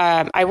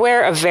I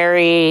wear a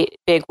very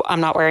big,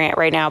 I'm not wearing it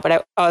right now,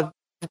 but a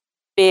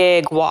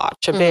big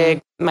watch, a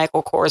big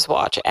Michael Kors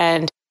watch.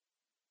 And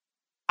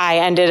I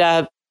ended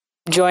up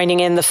joining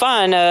in the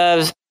fun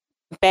of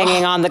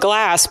banging on the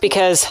glass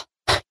because,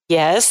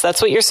 yes,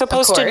 that's what you're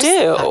supposed to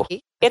do.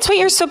 Hockey. It's what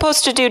you're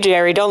supposed to do,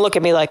 Jerry. Don't look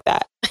at me like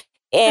that.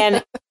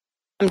 And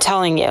I'm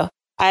telling you,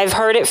 I've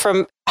heard it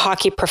from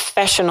hockey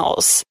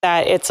professionals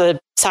that it's a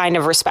sign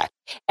of respect.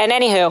 And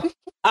anywho,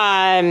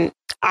 I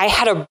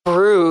had a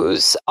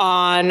bruise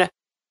on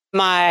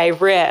my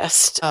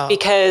wrist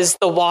because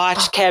the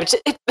watch kept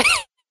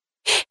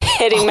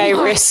hitting my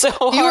wrist so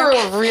hard.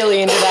 You were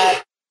really into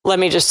that. Let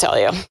me just tell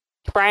you,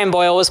 Brian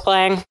Boyle was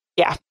playing.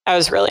 Yeah, I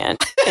was really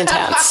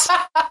intense.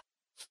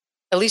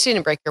 At least you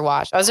didn't break your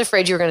watch. I was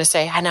afraid you were going to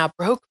say, I now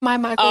broke my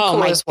Michael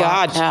Kors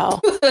watch. Oh my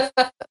God,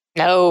 no.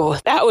 No,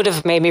 that would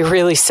have made me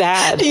really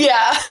sad.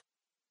 Yeah.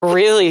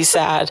 Really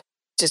sad.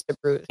 Just a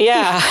bruise.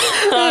 Yeah.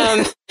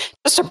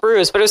 Just a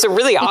bruise, but it was a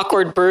really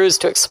awkward bruise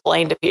to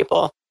explain to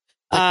people.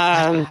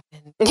 Yeah.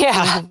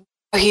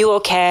 Are you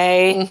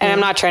okay? Mm-hmm. And I'm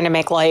not trying to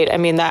make light. I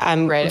mean, that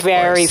I'm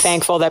very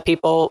thankful that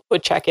people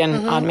would check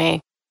in on me.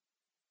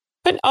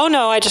 But oh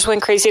no, I just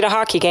went crazy at a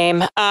hockey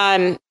game.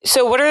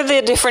 So what are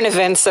the different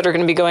events that are going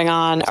to be going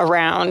on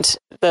around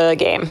the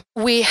game?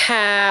 We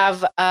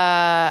have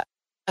a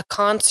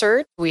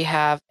concert. We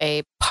have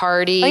a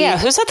party. Oh yeah,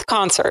 who's at the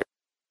concert?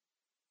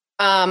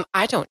 I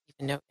don't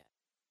even know yet.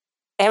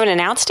 They haven't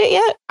announced it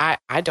yet?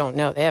 I don't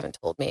know. They haven't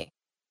told me.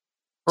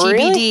 Really?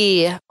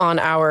 TBD on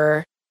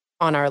our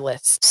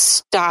list.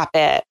 Stop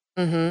it.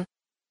 Mm-hmm.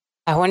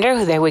 I wonder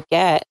who they would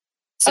get.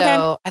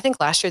 So I think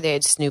last year they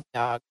had Snoop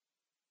Dogg.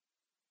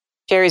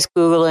 Jerry's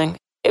Googling.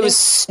 It was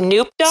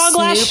Snoop Dogg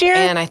last year?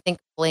 And I think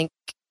Blink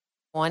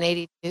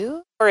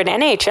 182. For an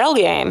NHL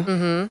game?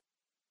 Mm-hmm.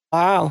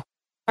 Wow.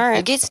 All right.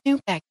 I get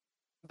Snoop back,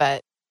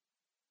 but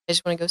I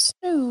just want to go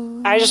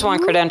Snoop. I just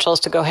want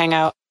credentials to go hang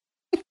out.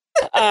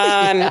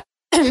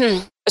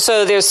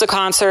 So there's the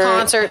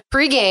concert.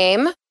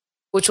 Pre-game,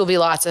 which will be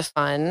lots of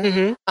fun.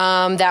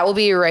 Mm-hmm. That will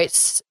be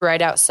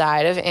right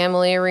outside of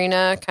Amalie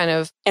Arena, kind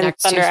of in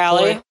next Thunder to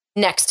Alley?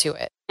 Next to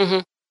it.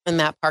 Mm-hmm. In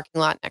that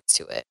parking lot next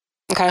to it.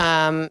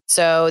 Okay.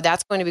 So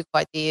that's going to be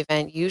quite the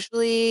event.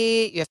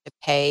 Usually you have to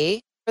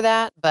pay for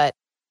that, but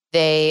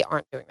they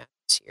aren't doing that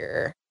this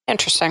year.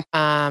 Interesting.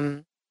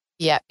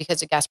 Yeah,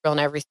 because of Gasparilla and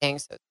everything,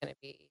 so it's going to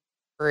be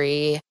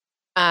free.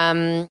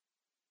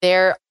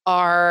 There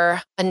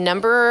are a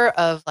number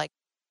of like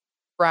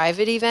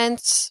private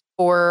events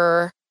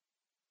for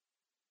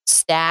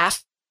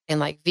staff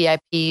and like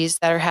VIPs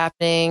that are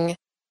happening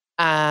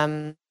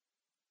that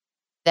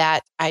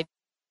I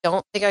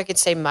don't think I could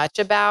say much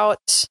about,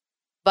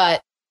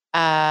 but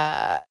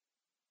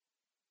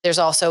there's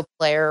also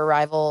player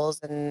arrivals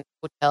and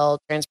hotel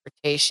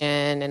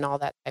transportation and all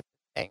that type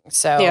of thing.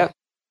 So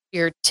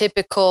your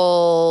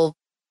typical,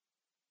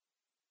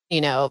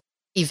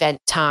 event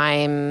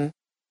time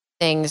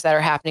things that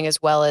are happening, as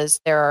well as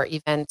there are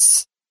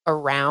events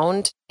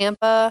around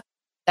Tampa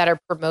that are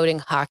promoting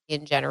hockey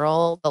in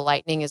general. The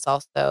Lightning is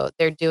also,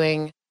 they're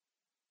doing, I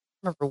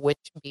don't remember which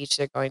beach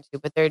they're going to,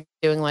 but they're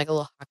doing like a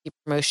little hockey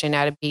promotion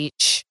at a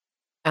beach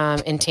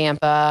in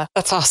Tampa.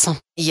 That's awesome.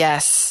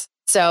 Yes.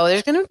 So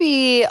there's going to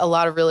be a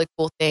lot of really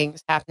cool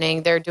things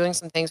happening. They're doing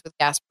some things with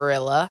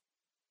Gasparilla.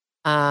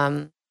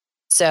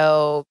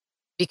 So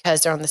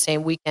because they're on the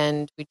same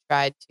weekend, we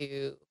tried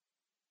to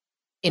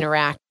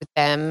interact with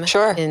them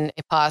in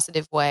a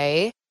positive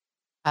way.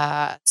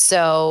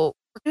 So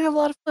we're going to have a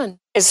lot of fun.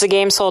 Is the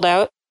game sold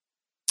out?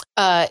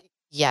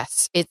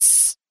 Yes.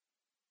 It's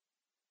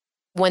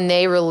when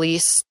they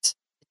released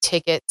the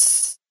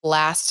tickets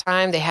last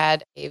time, they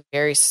had a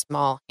very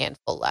small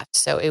handful left.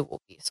 So it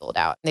will be sold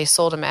out. And they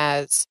sold them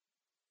as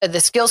the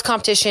skills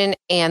competition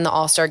and the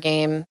All-Star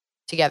game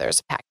together as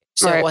a package.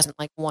 So it wasn't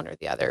like one or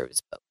the other. It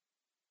was both.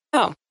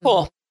 Oh,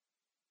 cool.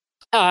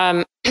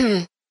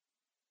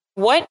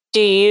 What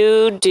do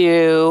you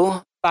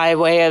do by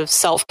way of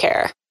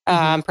self-care?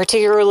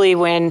 particularly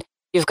when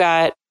you've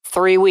got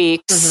 3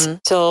 weeks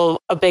till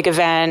a big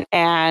event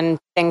and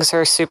things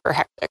are super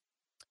hectic?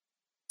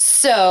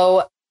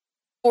 So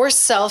for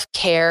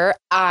self-care,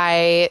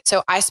 I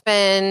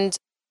spend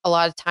a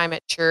lot of time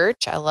at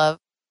church. I love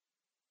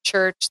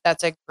church.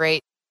 That's a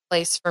great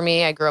place for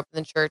me. I grew up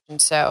in the church.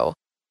 And so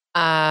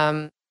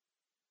praying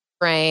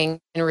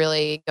and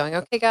really going,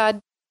 okay, God,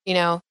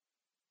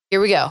 here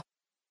we go.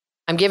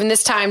 I'm giving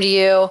this time to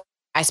you.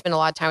 I spend a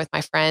lot of time with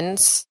my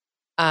friends.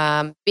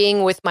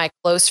 Being with my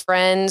close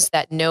friends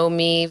that know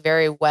me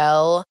very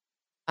well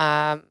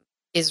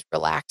is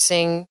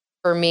relaxing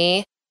for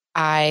me.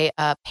 I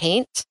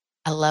paint.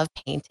 I love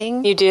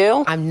painting. You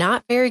do? I'm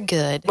not very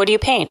good. What do you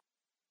paint?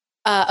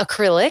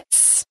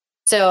 Acrylics.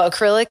 So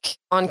acrylic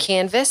on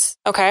canvas.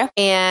 Okay.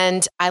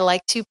 And I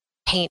like to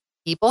paint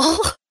people.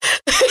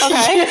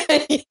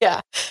 Okay.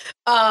 Yeah.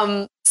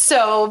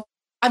 So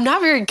I'm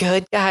not very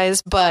good,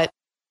 guys, but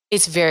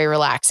it's very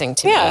relaxing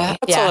to me. Yeah,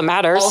 that's all that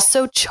matters.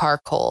 Also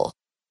charcoal.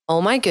 Oh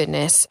my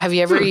goodness. Have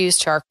you ever used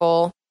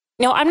charcoal?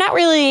 No, I'm not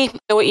really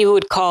what you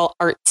would call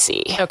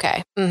artsy.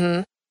 Okay.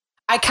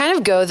 I kind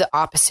of go the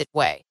opposite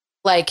way.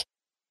 Like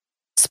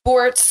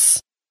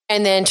sports,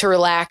 and then to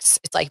relax,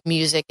 it's like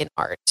music and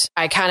art.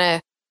 I kind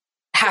of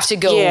have to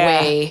go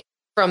away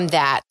from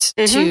that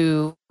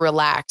to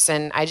relax.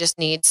 And I just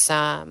need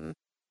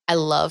I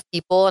love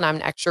people and I'm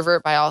an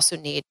extrovert, but I also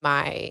need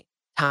my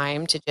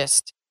time to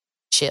just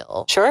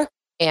chill. Sure.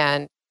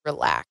 And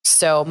relax.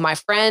 So my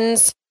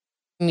friends,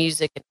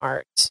 music and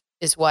art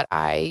is what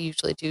I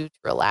usually do to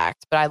relax.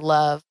 But I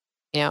love,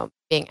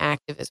 being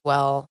active as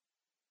well,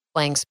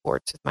 playing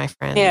sports with my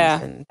friends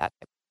and that type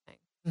of thing.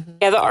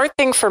 Yeah, the art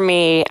thing for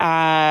me,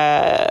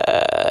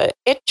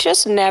 it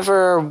just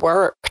never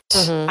worked.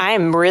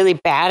 I'm really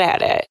bad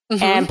at it.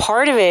 And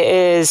part of it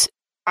is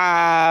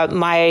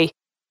my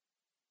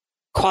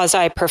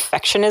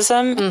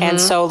quasi-perfectionism.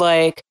 And so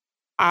like,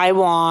 I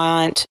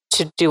want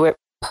to do it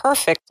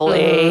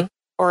perfectly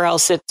or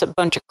else it's a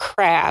bunch of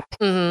crap.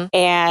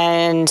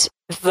 And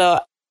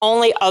the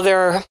only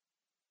other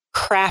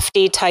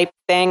crafty type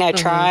thing I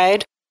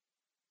tried,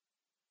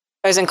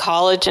 I was in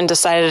college and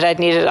decided I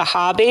needed a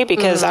hobby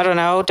because I don't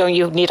know, don't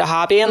you need a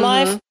hobby in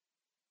life?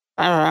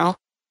 I don't know.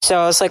 So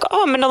I was like,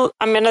 oh,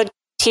 I'm gonna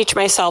teach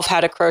myself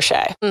how to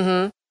crochet.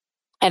 And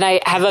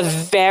I have a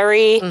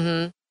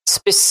very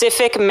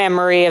specific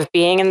memory of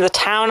being in the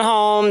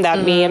townhome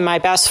that me and my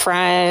best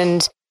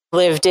friend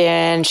lived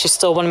in. She's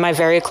still one of my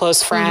very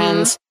close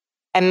friends.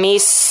 And me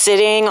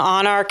sitting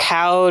on our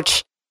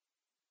couch.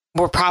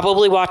 We're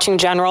probably watching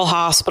General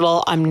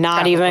Hospital. I'm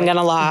not even going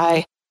to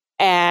lie.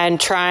 And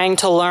trying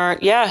to learn.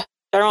 Yeah,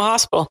 General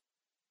Hospital.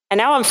 And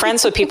now I'm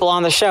friends with people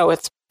on the show.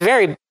 It's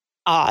very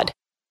odd.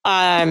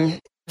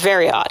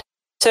 Very odd.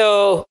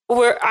 So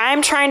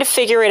I'm trying to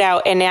figure it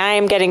out. And I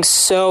am getting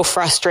so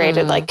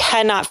frustrated, like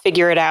cannot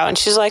figure it out. And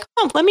she's like,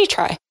 oh, let me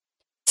try.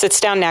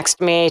 Sits down next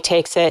to me,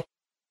 takes it.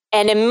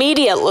 And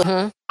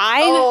immediately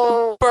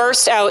I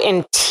burst out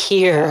in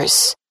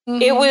tears.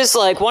 It was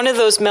like one of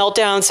those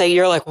meltdowns that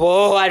you're like,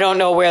 whoa, I don't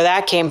know where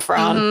that came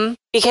from.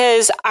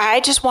 Because I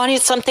just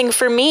wanted something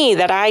for me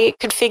that I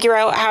could figure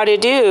out how to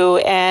do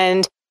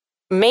and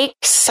make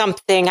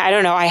something. I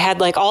don't know. I had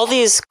like all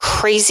these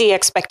crazy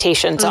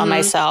expectations on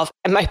myself.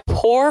 And my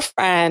poor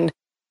friend,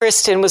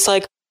 Kristen, was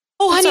like,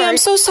 oh, honey, I'm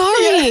so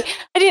sorry.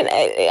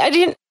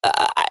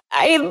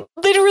 I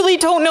literally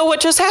don't know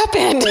what just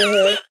happened.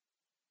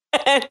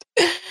 And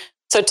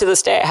so to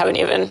this day, I haven't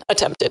even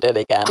attempted it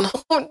again.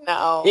 Oh,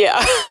 no.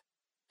 Yeah.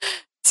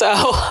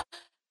 So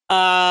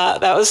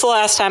that was the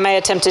last time I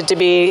attempted to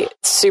be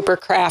super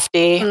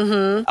crafty.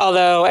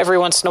 Although every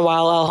once in a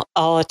while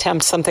I'll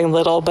attempt something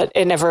little, but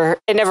it never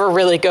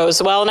really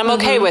goes well. And I'm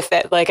okay with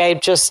it. Like I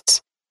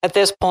just, at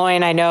this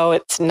point, I know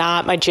it's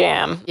not my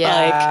jam.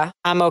 Yeah. Like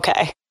I'm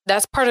okay.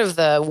 That's part of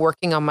the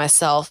working on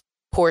myself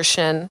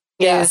portion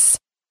is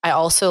I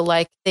also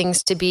like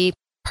things to be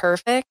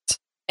perfect.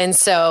 And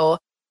so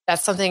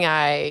that's something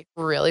I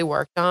really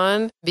worked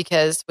on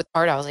because with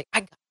art, I was like,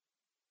 I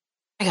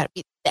got to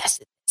be the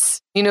best at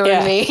this. You know what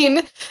I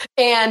mean?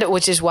 And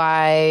which is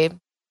why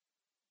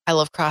I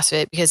love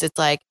CrossFit because it's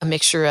like a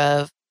mixture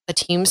of a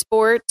team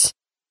sport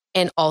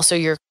and also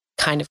you're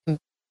kind of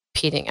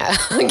competing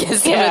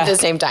against them at the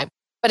same time.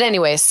 But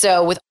anyway,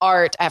 so with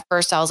art, at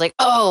first I was like,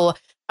 oh,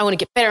 I want to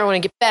get better. I want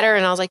to get better.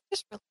 And I was like,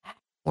 just relax,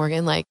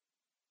 Morgan. Like,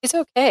 it's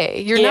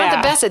okay. You're not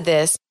the best at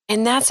this.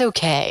 And that's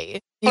okay.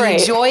 You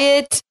enjoy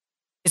it.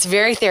 It's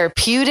very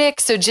therapeutic.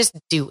 So just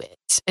do it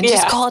and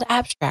just call it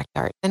abstract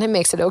art and it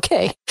makes it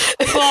okay.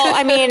 Well,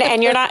 I mean,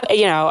 and you're not,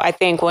 I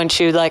think once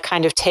you like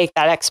kind of take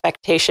that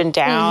expectation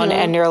down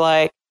and you're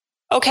like,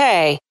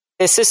 okay,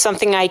 this is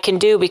something I can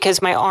do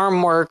because my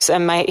arm works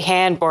and my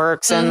hand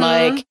works and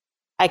like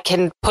I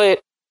can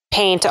put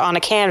paint on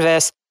a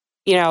canvas,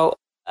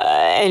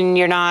 and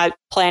you're not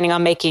planning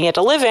on making it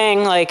a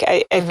living. Like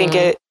I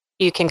think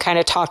you can kind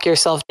of talk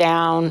yourself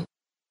down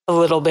a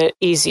little bit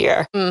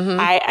easier.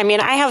 I mean,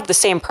 I have the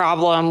same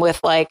problem with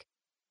like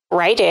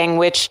writing,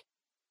 which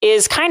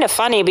is kind of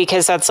funny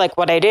because that's like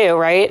what I do.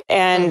 Right.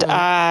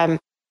 And,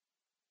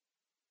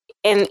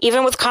 and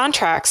even with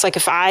contracts, like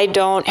if I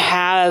don't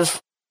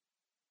have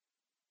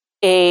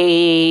not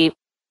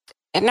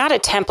a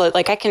template,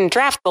 like I can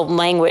draft the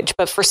language,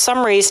 but for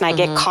some reason I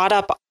get caught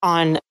up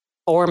on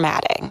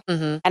formatting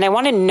and I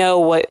want to know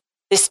what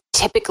this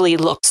typically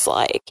looks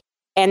like.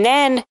 And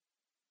then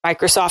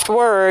Microsoft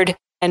Word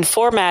and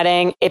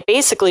formatting, it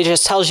basically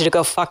just tells you to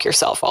go fuck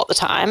yourself all the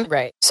time.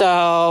 Right.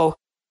 So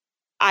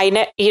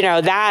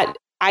that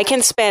I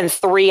can spend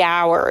 3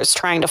 hours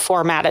trying to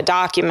format a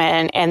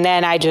document and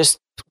then I just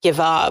give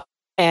up.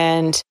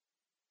 And,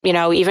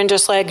 even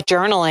just like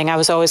journaling, I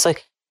was always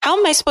like, how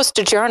am I supposed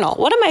to journal?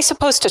 What am I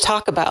supposed to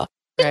talk about?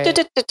 Right.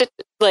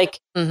 Like,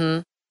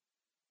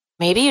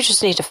 maybe you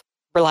just need to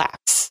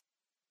relax.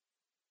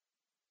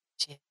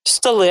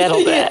 Just a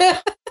little bit.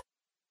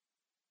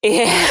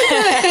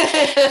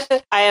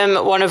 I am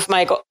one of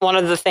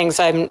the things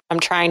I'm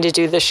trying to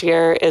do this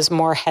year is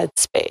more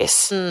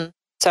headspace.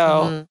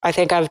 So I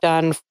think I've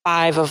done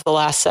 5 of the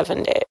last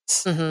 7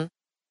 days.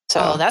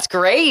 So that's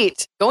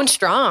great. Going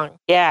strong.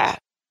 Yeah.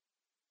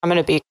 I'm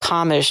going to be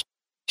calm as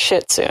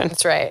shit soon.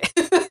 That's right.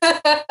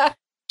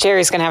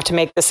 Jerry's going to have to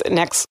make this an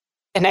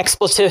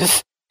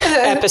expletive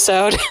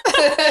episode.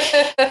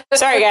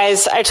 Sorry,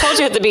 guys. I told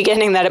you at the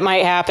beginning that it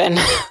might happen.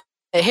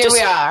 Here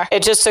we are.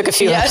 It just took a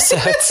few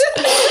episodes.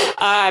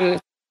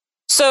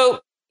 So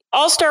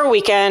All-Star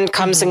Weekend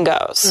comes and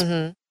goes.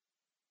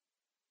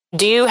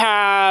 Do you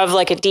have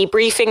like a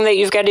debriefing that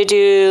you've got to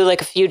do,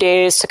 like a few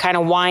days to kind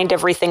of wind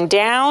everything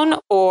down?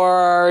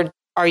 Or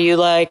are you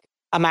like,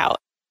 I'm out?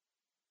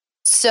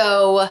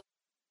 So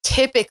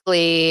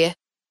typically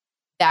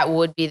that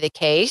would be the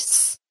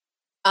case.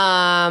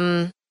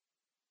 I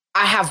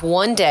have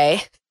 1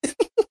 day.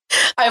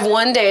 I have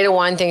 1 day to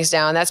wind things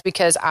down. That's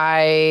because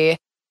I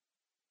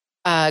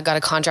got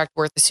a contract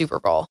worth the Super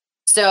Bowl.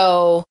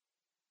 So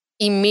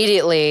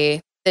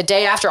immediately, the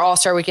day after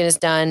All-Star Weekend is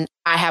done,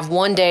 I have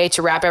 1 day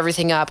to wrap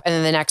everything up. And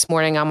then the next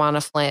morning, I'm on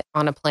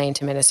a plane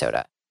to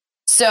Minnesota.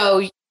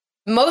 So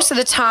most of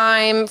the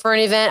time for an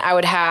event, I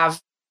would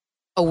have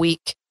a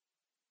week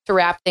to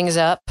wrap things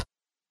up.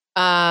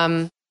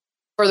 For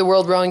the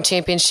World Rowing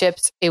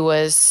Championships, it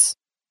was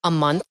a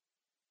month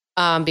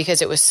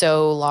because it was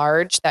so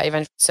large. That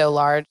event was so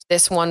large.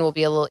 This one will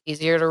be a little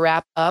easier to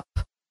wrap up.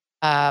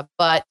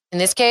 But in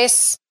this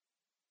case,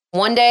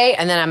 1 day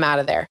and then I'm out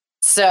of there.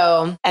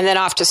 So, and then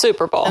off to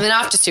Super Bowl. And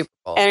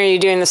are you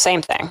doing the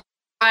same thing?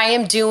 I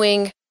am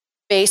doing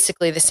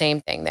basically the same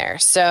thing there.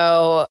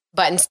 So,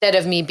 but instead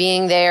of me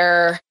being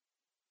there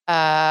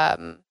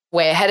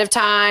way ahead of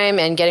time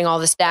and getting all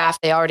the staff,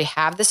 they already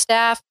have the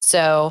staff.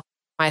 So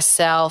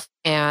myself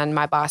and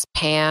my boss,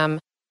 Pam,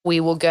 we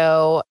will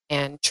go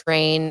and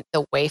train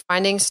the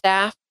wayfinding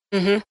staff.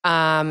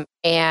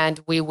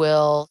 And we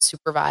will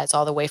supervise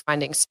all the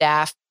wayfinding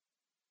staff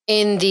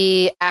in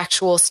the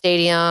actual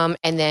stadium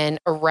and then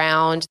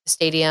around the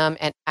stadium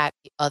and at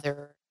the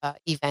other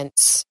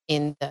events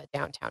in the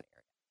downtown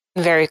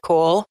area. Very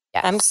cool.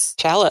 Yes. I'm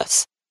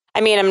jealous.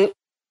 I mean,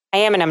 I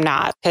am and I'm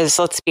not, because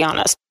let's be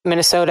honest,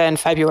 Minnesota in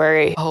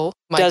February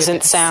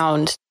doesn't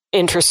sound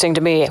interesting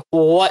to me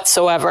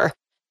whatsoever.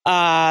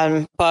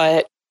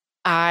 But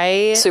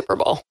Super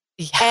Bowl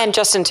and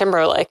Justin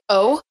Timberlake.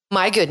 Oh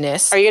my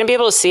goodness. Are you going to be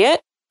able to see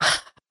it?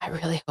 I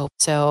really hope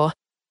so.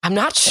 I'm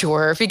not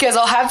sure because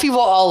I'll have people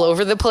all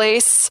over the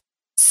place.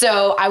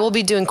 So I will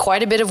be doing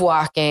quite a bit of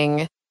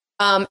walking.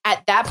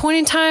 At that point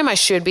in time, I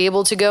should be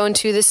able to go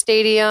into the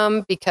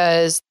stadium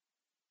because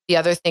the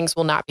other things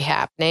will not be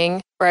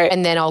happening. Right.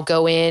 And then I'll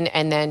go in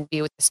and then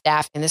be with the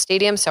staff in the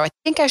stadium. So I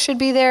think I should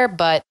be there,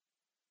 but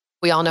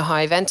we all know how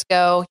events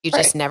go. You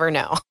just never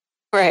know.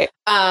 Right.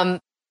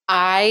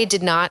 I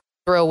did not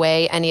throw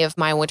away any of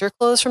my winter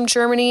clothes from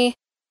Germany.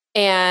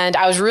 And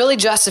I was really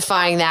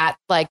justifying that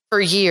like for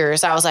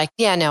years. I was like,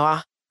 yeah, no,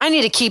 I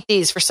need to keep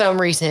these for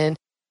some reason.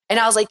 And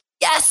I was like,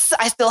 yes,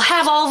 I still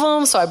have all of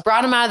them. So I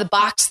brought them out of the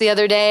box the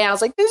other day. I was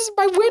like, this is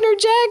my winter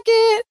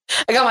jacket.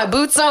 I got my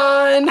boots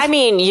on. I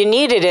mean, you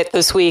needed it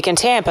this week in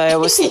Tampa. It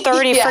was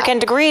 30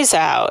 freaking degrees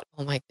out.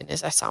 Oh my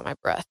goodness. I saw my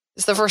breath.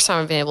 It's the first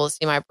time I've been able to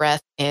see my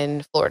breath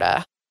in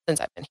Florida since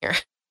I've been here.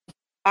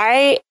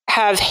 I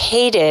have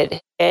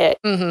hated it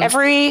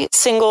every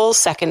single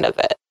second of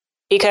it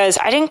because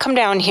I didn't come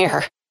down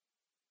here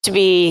to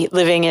be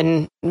living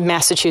in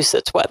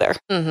Massachusetts weather.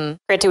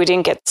 Granted, we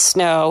didn't get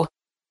snow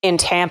in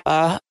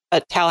Tampa,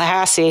 but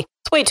Tallahassee,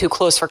 it's way too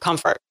close for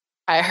comfort.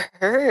 I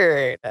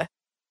heard there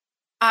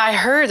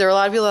were a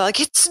lot of people like,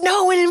 it's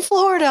snowing in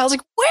Florida. I was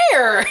like,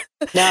 where?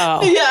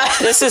 No,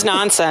 this is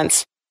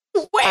nonsense.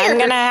 Where? I'm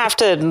going to have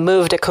to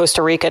move to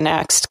Costa Rica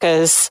next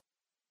because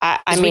I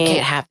mean, we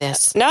can't have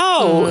this.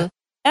 No,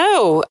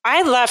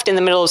 I left in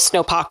the middle of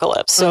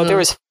snowpocalypse. So there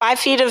was 5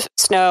 feet of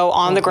snow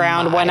on the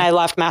ground when I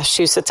left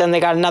Massachusetts, and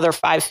they got another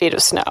 5 feet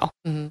of snow,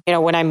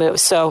 when I moved.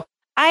 So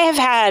I have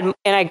had,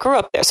 and I grew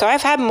up there, so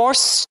I've had more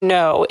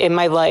snow in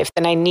my life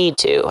than I need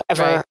to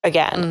ever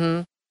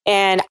again.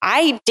 And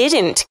I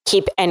didn't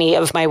keep any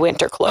of my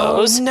winter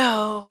clothes. Oh,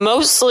 no.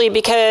 Mostly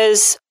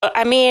because,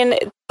 I mean,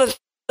 the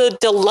the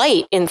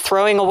delight in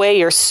throwing away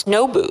your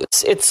snow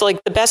boots. It's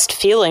like the best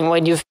feeling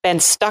when you've been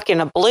stuck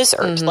in a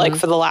blizzard, like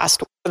for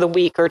the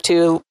week or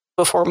two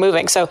before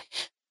moving. So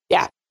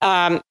yeah,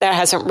 that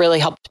hasn't really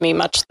helped me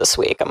much this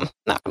week. I'm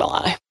not going to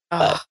lie.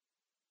 But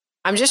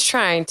I'm just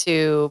trying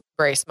to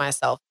brace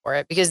myself for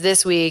it because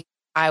this week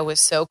I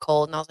was so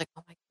cold and I was like,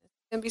 oh my goodness,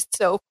 it's going to be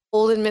so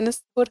cold in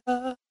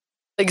Minnesota.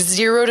 Like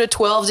 0 to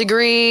 12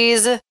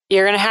 degrees.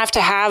 You're going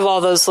to have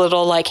all those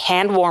little like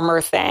hand warmer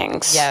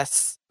things.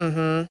 Yes.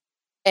 Mm-hmm.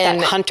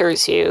 And that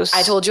hunters use.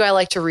 I told you I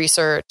like to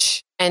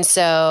research. And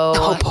so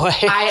oh boy.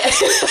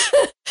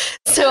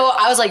 So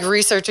I was like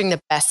researching the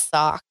best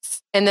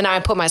socks. And then I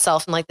put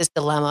myself in like this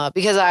dilemma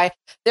because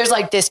there's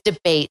like this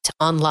debate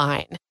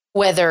online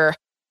whether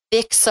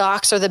thick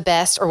socks are the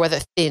best or whether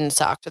thin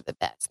socks are the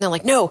best. And they're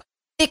like, no,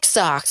 thick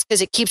socks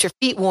because it keeps your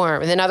feet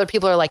warm. And then other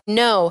people are like,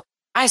 no,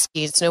 I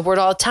ski and snowboard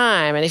all the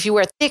time. And if you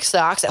wear thick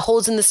socks, it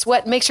holds in the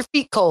sweat and makes your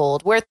feet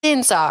cold. Wear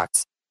thin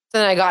socks. So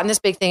then I got in this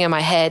big thing in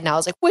my head and I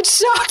was like, which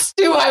socks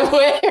do I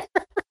wear?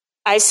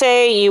 I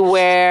say you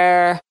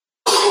wear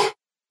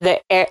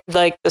the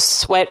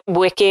sweat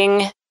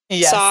wicking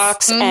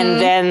socks and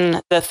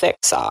then the thick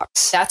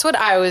socks. That's what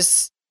I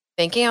was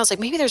thinking. I was like,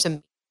 maybe there's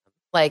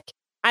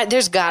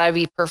there's gotta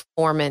be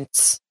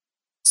performance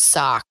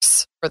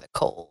socks for the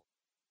cold.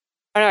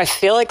 I don't know. I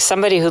feel like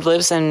somebody who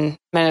lives in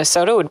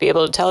Minnesota would be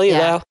able to tell you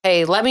though.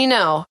 Hey, let me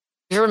know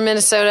if you're from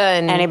Minnesota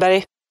and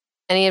anybody,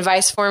 any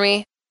advice for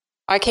me?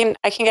 I can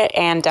get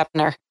Ann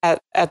Deppner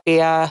at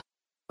the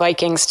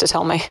Vikings to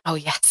tell me. Oh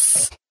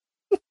yes,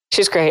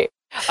 she's great.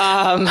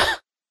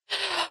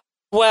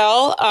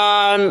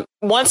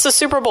 Once the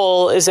Super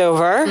Bowl is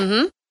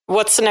over,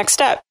 what's the next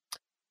step?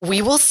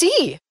 We will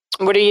see.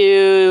 What do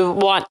you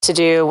want to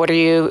do? What are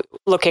you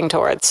looking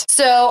towards?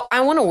 So I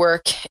want to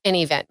work in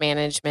event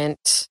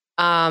management.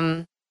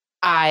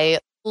 I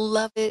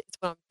love it. It's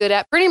what I'm good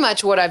at. Pretty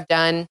much what I've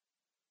done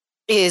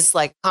is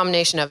like a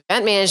combination of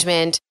event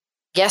management,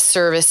 guest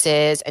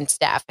services, and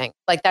staffing.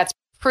 Like that's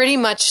pretty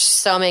much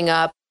summing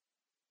up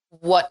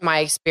what my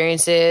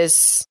experience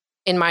is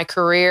in my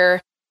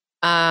career.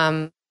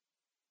 And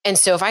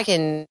so if I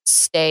can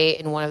stay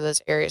in one of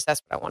those areas,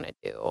 that's what I want to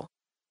do.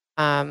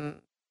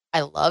 I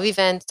love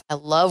events. I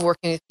love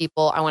working with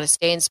people. I want to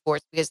stay in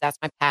sports because that's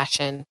my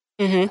passion.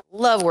 I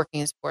love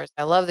working in sports.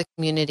 I love the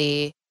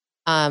community.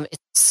 It's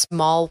a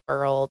small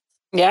world.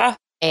 Yeah.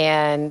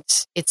 And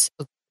it's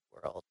a good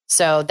world.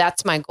 So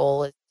that's my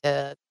goal, is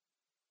to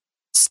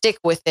stick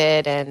with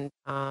it and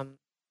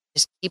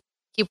just keep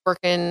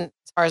working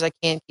as far as I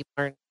can, keep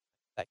learning.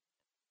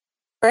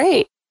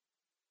 Great.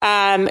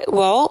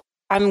 Well,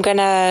 I'm going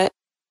to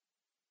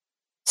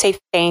say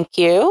thank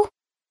you.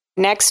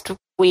 Next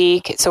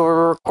week, so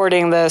we're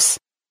recording this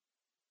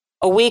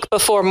a week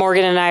before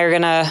Morgan and I are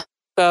going to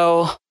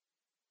go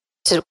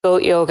to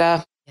goat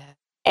yoga. Yeah.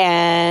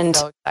 And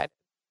so excited.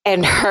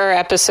 And her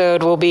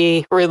episode will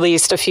be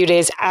released a few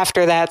days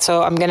after that.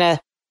 So I'm going to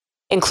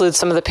include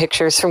some of the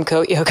pictures from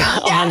goat yoga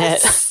on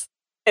it.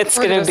 It's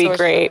going to be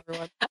great.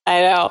 I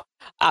know.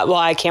 Well,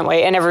 I can't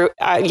wait. And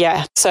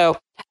So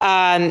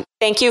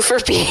thank you for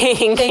being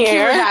here. Thank you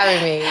for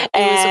having me. It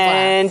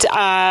was a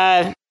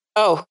blast.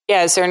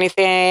 Is there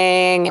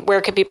anything,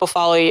 where can people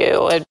follow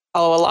you and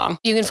follow along?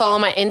 You can follow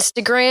my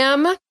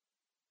Instagram,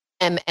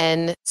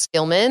 MN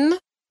Skillman.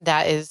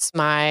 That is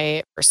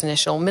my first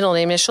initial, middle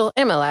initial,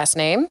 and my last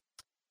name.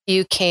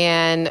 You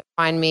can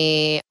find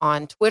me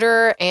on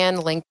Twitter and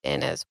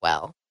LinkedIn as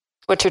well.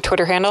 What's your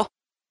Twitter handle?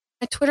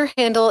 My Twitter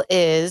handle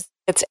is...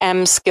 It's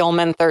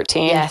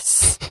mskillman13.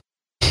 Yes.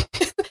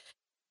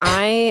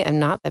 I am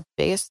not the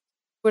biggest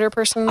Twitter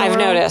person in the world.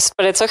 Noticed,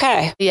 but it's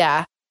okay.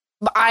 Yeah.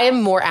 But I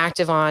am more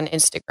active on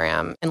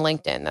Instagram and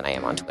LinkedIn than I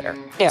am on Twitter.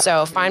 Yeah.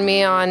 So find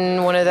me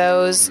on one of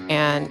those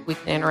and we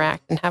can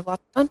interact and have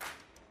lots of fun.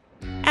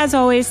 As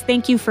always,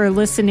 thank you for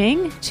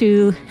listening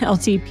to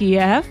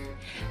LTPF.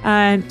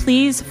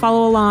 Please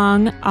follow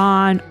along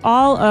on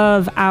all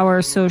of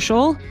our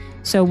social.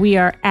 So we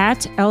are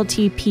at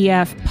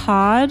LTPF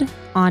Pod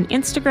on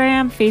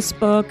Instagram,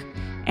 Facebook,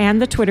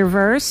 and the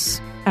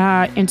Twitterverse.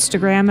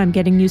 Instagram, I'm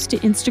getting used to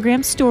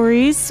Instagram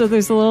stories. So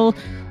there's a little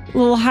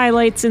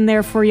highlights in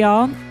there for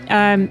y'all.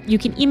 You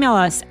can email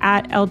us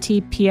at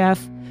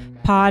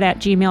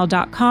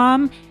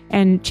ltpfpod@gmail.com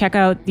and check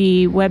out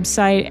the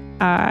website,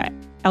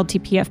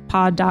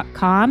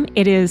 ltpfpod.com.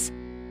 It is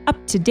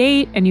up to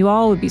date and you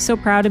all would be so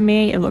proud of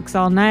me. It looks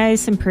all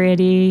nice and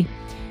pretty.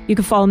 You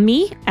can follow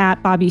me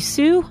at Bobby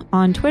Sue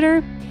on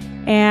Twitter.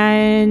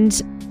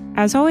 And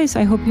as always,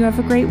 I hope you have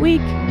a great week.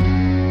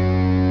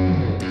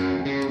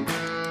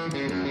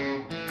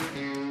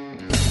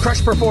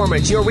 Crush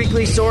Performance, your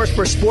weekly source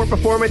for sport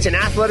performance and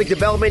athletic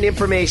development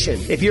information.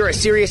 If you're a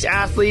serious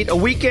athlete, a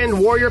weekend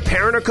warrior,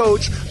 parent, or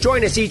coach,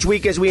 join us each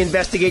week as we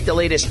investigate the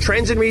latest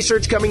trends and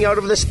research coming out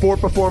of the sport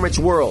performance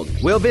world.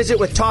 We'll visit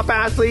with top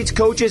athletes,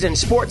 coaches, and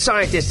sports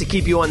scientists to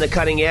keep you on the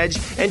cutting edge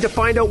and to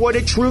find out what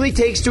it truly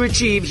takes to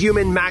achieve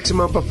human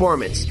maximum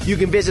performance. You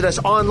can visit us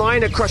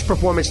online at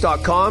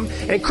crushperformance.com,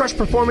 and Crush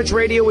Performance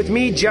Radio with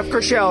me, Jeff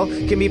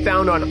Gershell, can be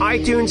found on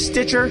iTunes,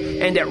 Stitcher,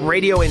 and at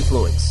Radio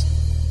Influence.